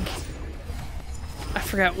big... I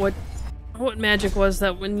forgot what magic was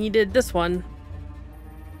that we needed. This one.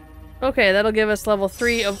 Okay, that'll give us level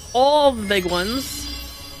 3 of all the big ones.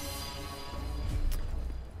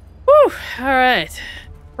 Whew! Alright.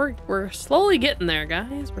 We're slowly getting there,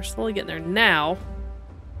 guys. We're slowly getting there. Now,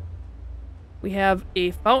 we have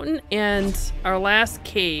a fountain and our last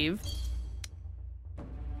cave.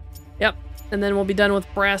 Yep. And then we'll be done with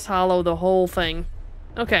Brass Hollow, the whole thing.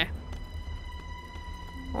 Okay.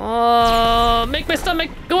 Oh, make my stomach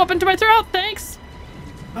go up into my throat, thanks!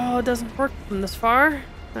 Oh, it doesn't work from this far.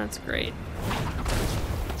 That's great.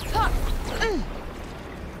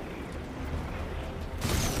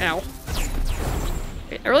 Ow.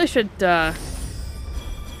 Okay, I really should, I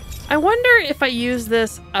wonder if I use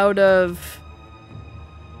this out of...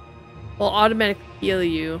 Will automatically heal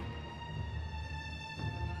you.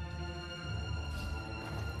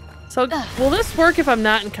 So, will this work if I'm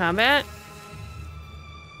not in combat?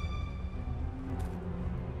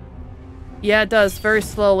 Yeah, it does, very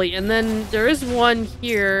slowly. And then there is one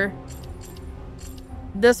here.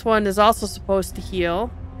 This one is also supposed to heal.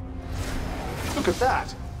 Look at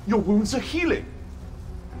that! Your wounds are healing!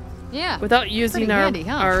 Yeah. Without using Pretty handy,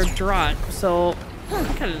 huh? our draught. So,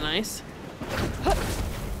 kind of nice.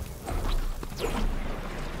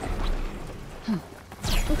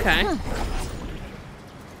 Okay.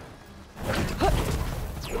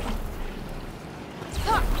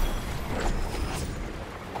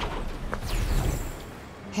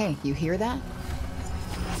 Hey, you hear that?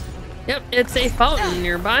 Yep, it's a fountain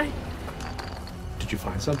nearby. Did you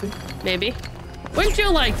find something? Maybe. Wouldn't you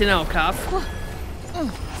like to know, Cuff?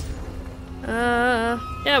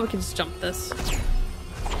 Yeah, we can just jump this.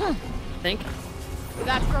 I think. Did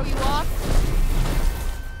that throw you off?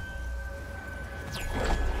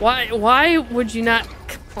 Why would you not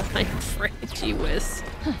climb Frey? Gee whiz.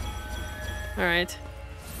 Alright.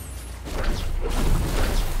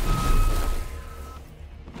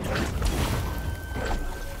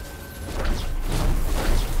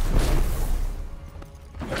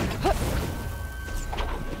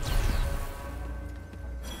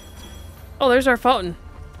 Oh, there's our fountain.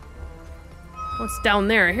 What's down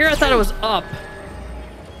there? Here I thought it was up.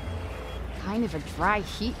 Kind of a dry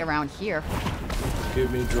heat around here.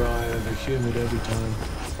 Give me dry over humid every time.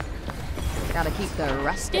 Gotta keep the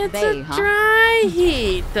rust at It's bay, a huh? dry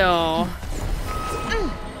heat, though.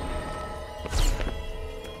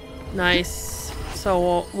 Nice.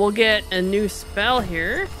 So we'll get a new spell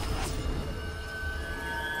here.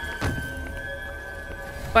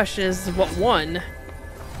 Question is, what one?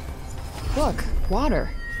 Look, water.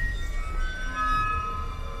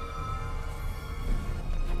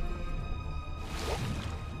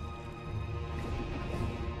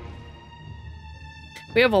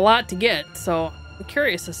 We have a lot to get, so I'm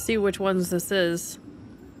curious to see which ones this is.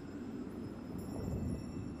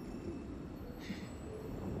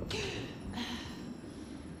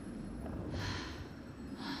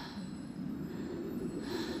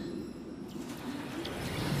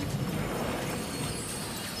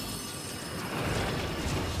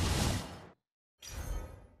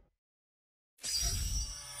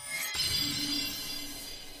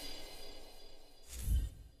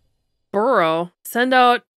 Burrow. Send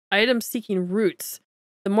out item-seeking roots.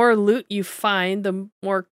 The more loot you find, the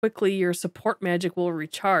more quickly your support magic will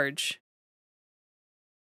recharge.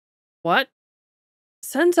 What?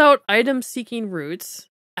 Sends out item-seeking roots.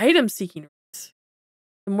 Item-seeking roots.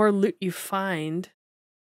 The more loot you find.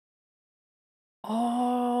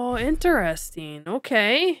 Oh, interesting.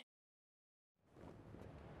 Okay.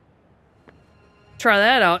 Try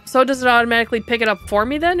that out. So does it automatically pick it up for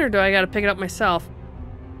me then, or do I gotta pick it up myself?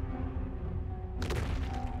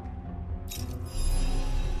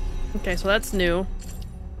 Okay, so that's new.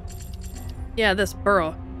 Yeah, this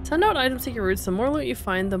Burrow. Send out item-seeking roots. The more loot you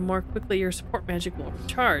find, the more quickly your support magic will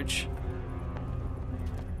recharge.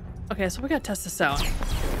 Okay, so we gotta test this out.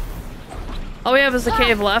 All we have is a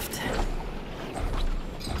cave left.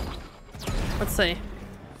 Let's see.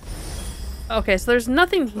 Okay, so there's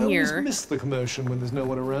nothing I always here. miss the commotion when there's no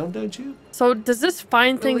one around, don't you? So does this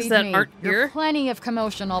find things Believe that me, aren't you're here? plenty of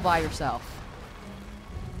commotion all by yourself.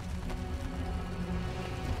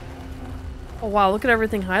 Oh wow, look at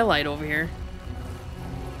everything highlight over here.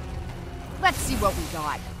 Let's see what we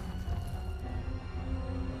got.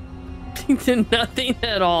 Nothing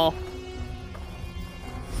at all.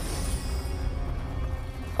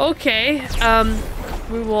 Okay,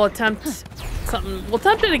 we will attempt something. We'll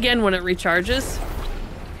attempt it again when it recharges.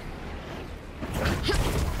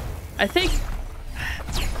 I think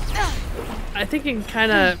you can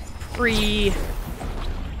kind of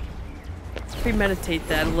premeditate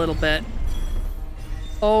that a little bit.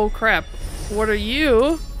 Oh crap. What are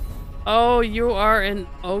you? Oh, you are an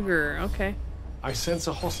ogre. Okay. I sense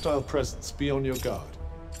a hostile presence. Be on your guard.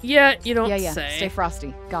 Yeah, you don't Yeah, say. stay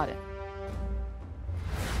frosty. Got it.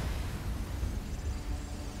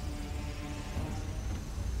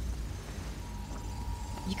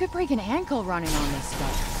 You could break an ankle running on this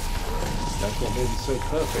stuff. That's what made it so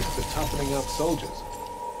perfect for toughening up soldiers.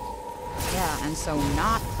 Yeah, and so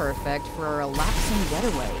not perfect for a relaxing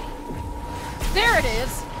getaway. There it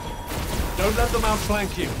is. Don't let them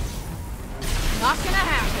outflank you. Not gonna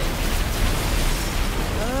happen.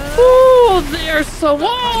 Ooh, they're so.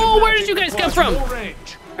 Whoa! Where did you guys come from? More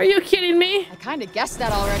range. Are you kidding me? I kind of guessed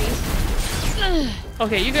that already.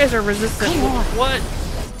 Okay, you guys are resistant. Come on. What?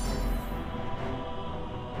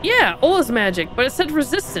 Yeah, Ola's magic, but it said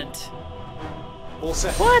resistant. All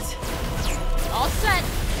set. What? All set.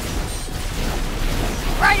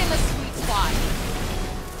 Right in the sweet spot.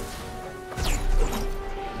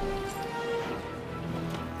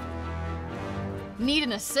 Need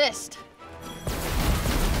an assist.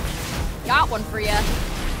 Got one for ya.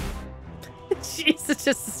 Jesus,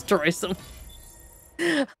 just destroys them.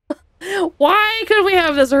 Why couldn't we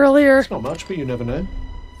have this earlier? It's not much, but you never know.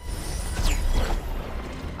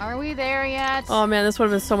 Are we there yet? Oh man, this would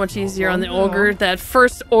have been so much easier on the ogre. That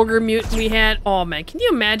first ogre mutant we had. Oh man, can you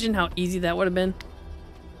imagine how easy that would have been?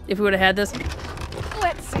 If we would have had this.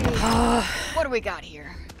 Let's see. What do we got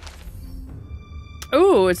here?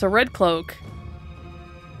 Ooh, it's a red cloak.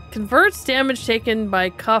 Converts damage taken by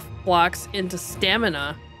cuff blocks into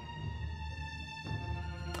stamina.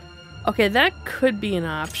 Okay, that could be an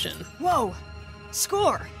option. Whoa!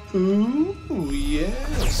 Score! Ooh,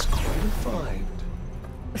 yes, quite a find.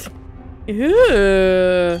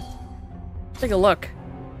 Ooh. Take a look.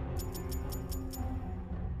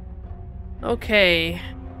 Okay.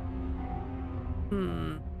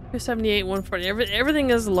 278, 140. Everything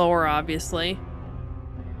is lower, obviously.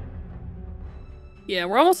 Yeah,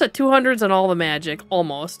 we're almost at 200s on all the magic.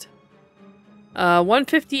 Almost.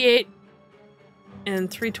 158 and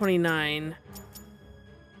 329.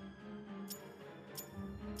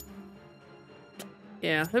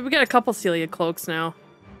 Yeah, we got a couple Celia cloaks now.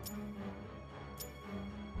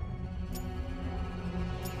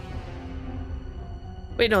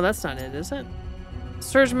 Wait, no, that's not it, is it?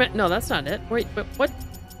 Surge no, that's not it. Wait, but what?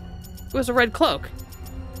 It was a red cloak.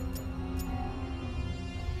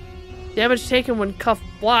 Damage taken when cuff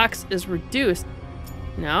blocks is reduced.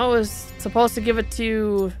 No, it was supposed to give it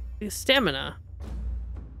to stamina.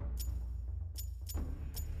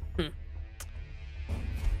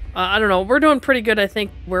 I don't know. We're doing pretty good, I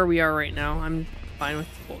think, where we are right now. I'm fine with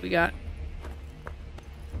what we got.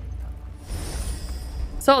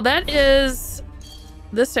 So that is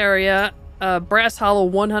this area. Brass Hollow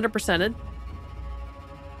 100%ed.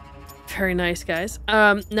 Very nice, guys.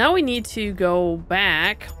 Now we need to go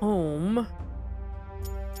back home.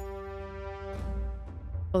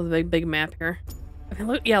 Oh, the big map here. Okay,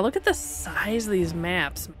 look, yeah, look at the size of these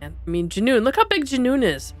maps, man. I mean, Janoon. Look how big Janoon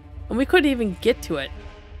is. And we couldn't even get to it.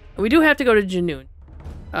 We do have to go to Janoon,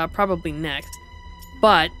 probably next.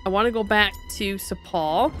 But I want to go back to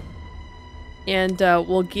Sepal, and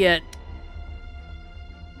we'll get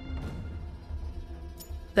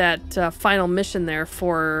that final mission there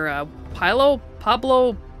for Pablo,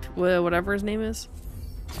 whatever his name is.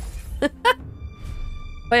 But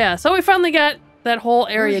yeah, so we finally got that whole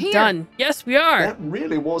area done. Yes, we are. That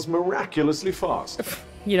really was miraculously fast.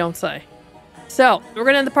 You don't say. So, we're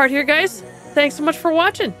going to end the part here, guys. Thanks so much for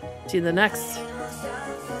watching. See you in the next.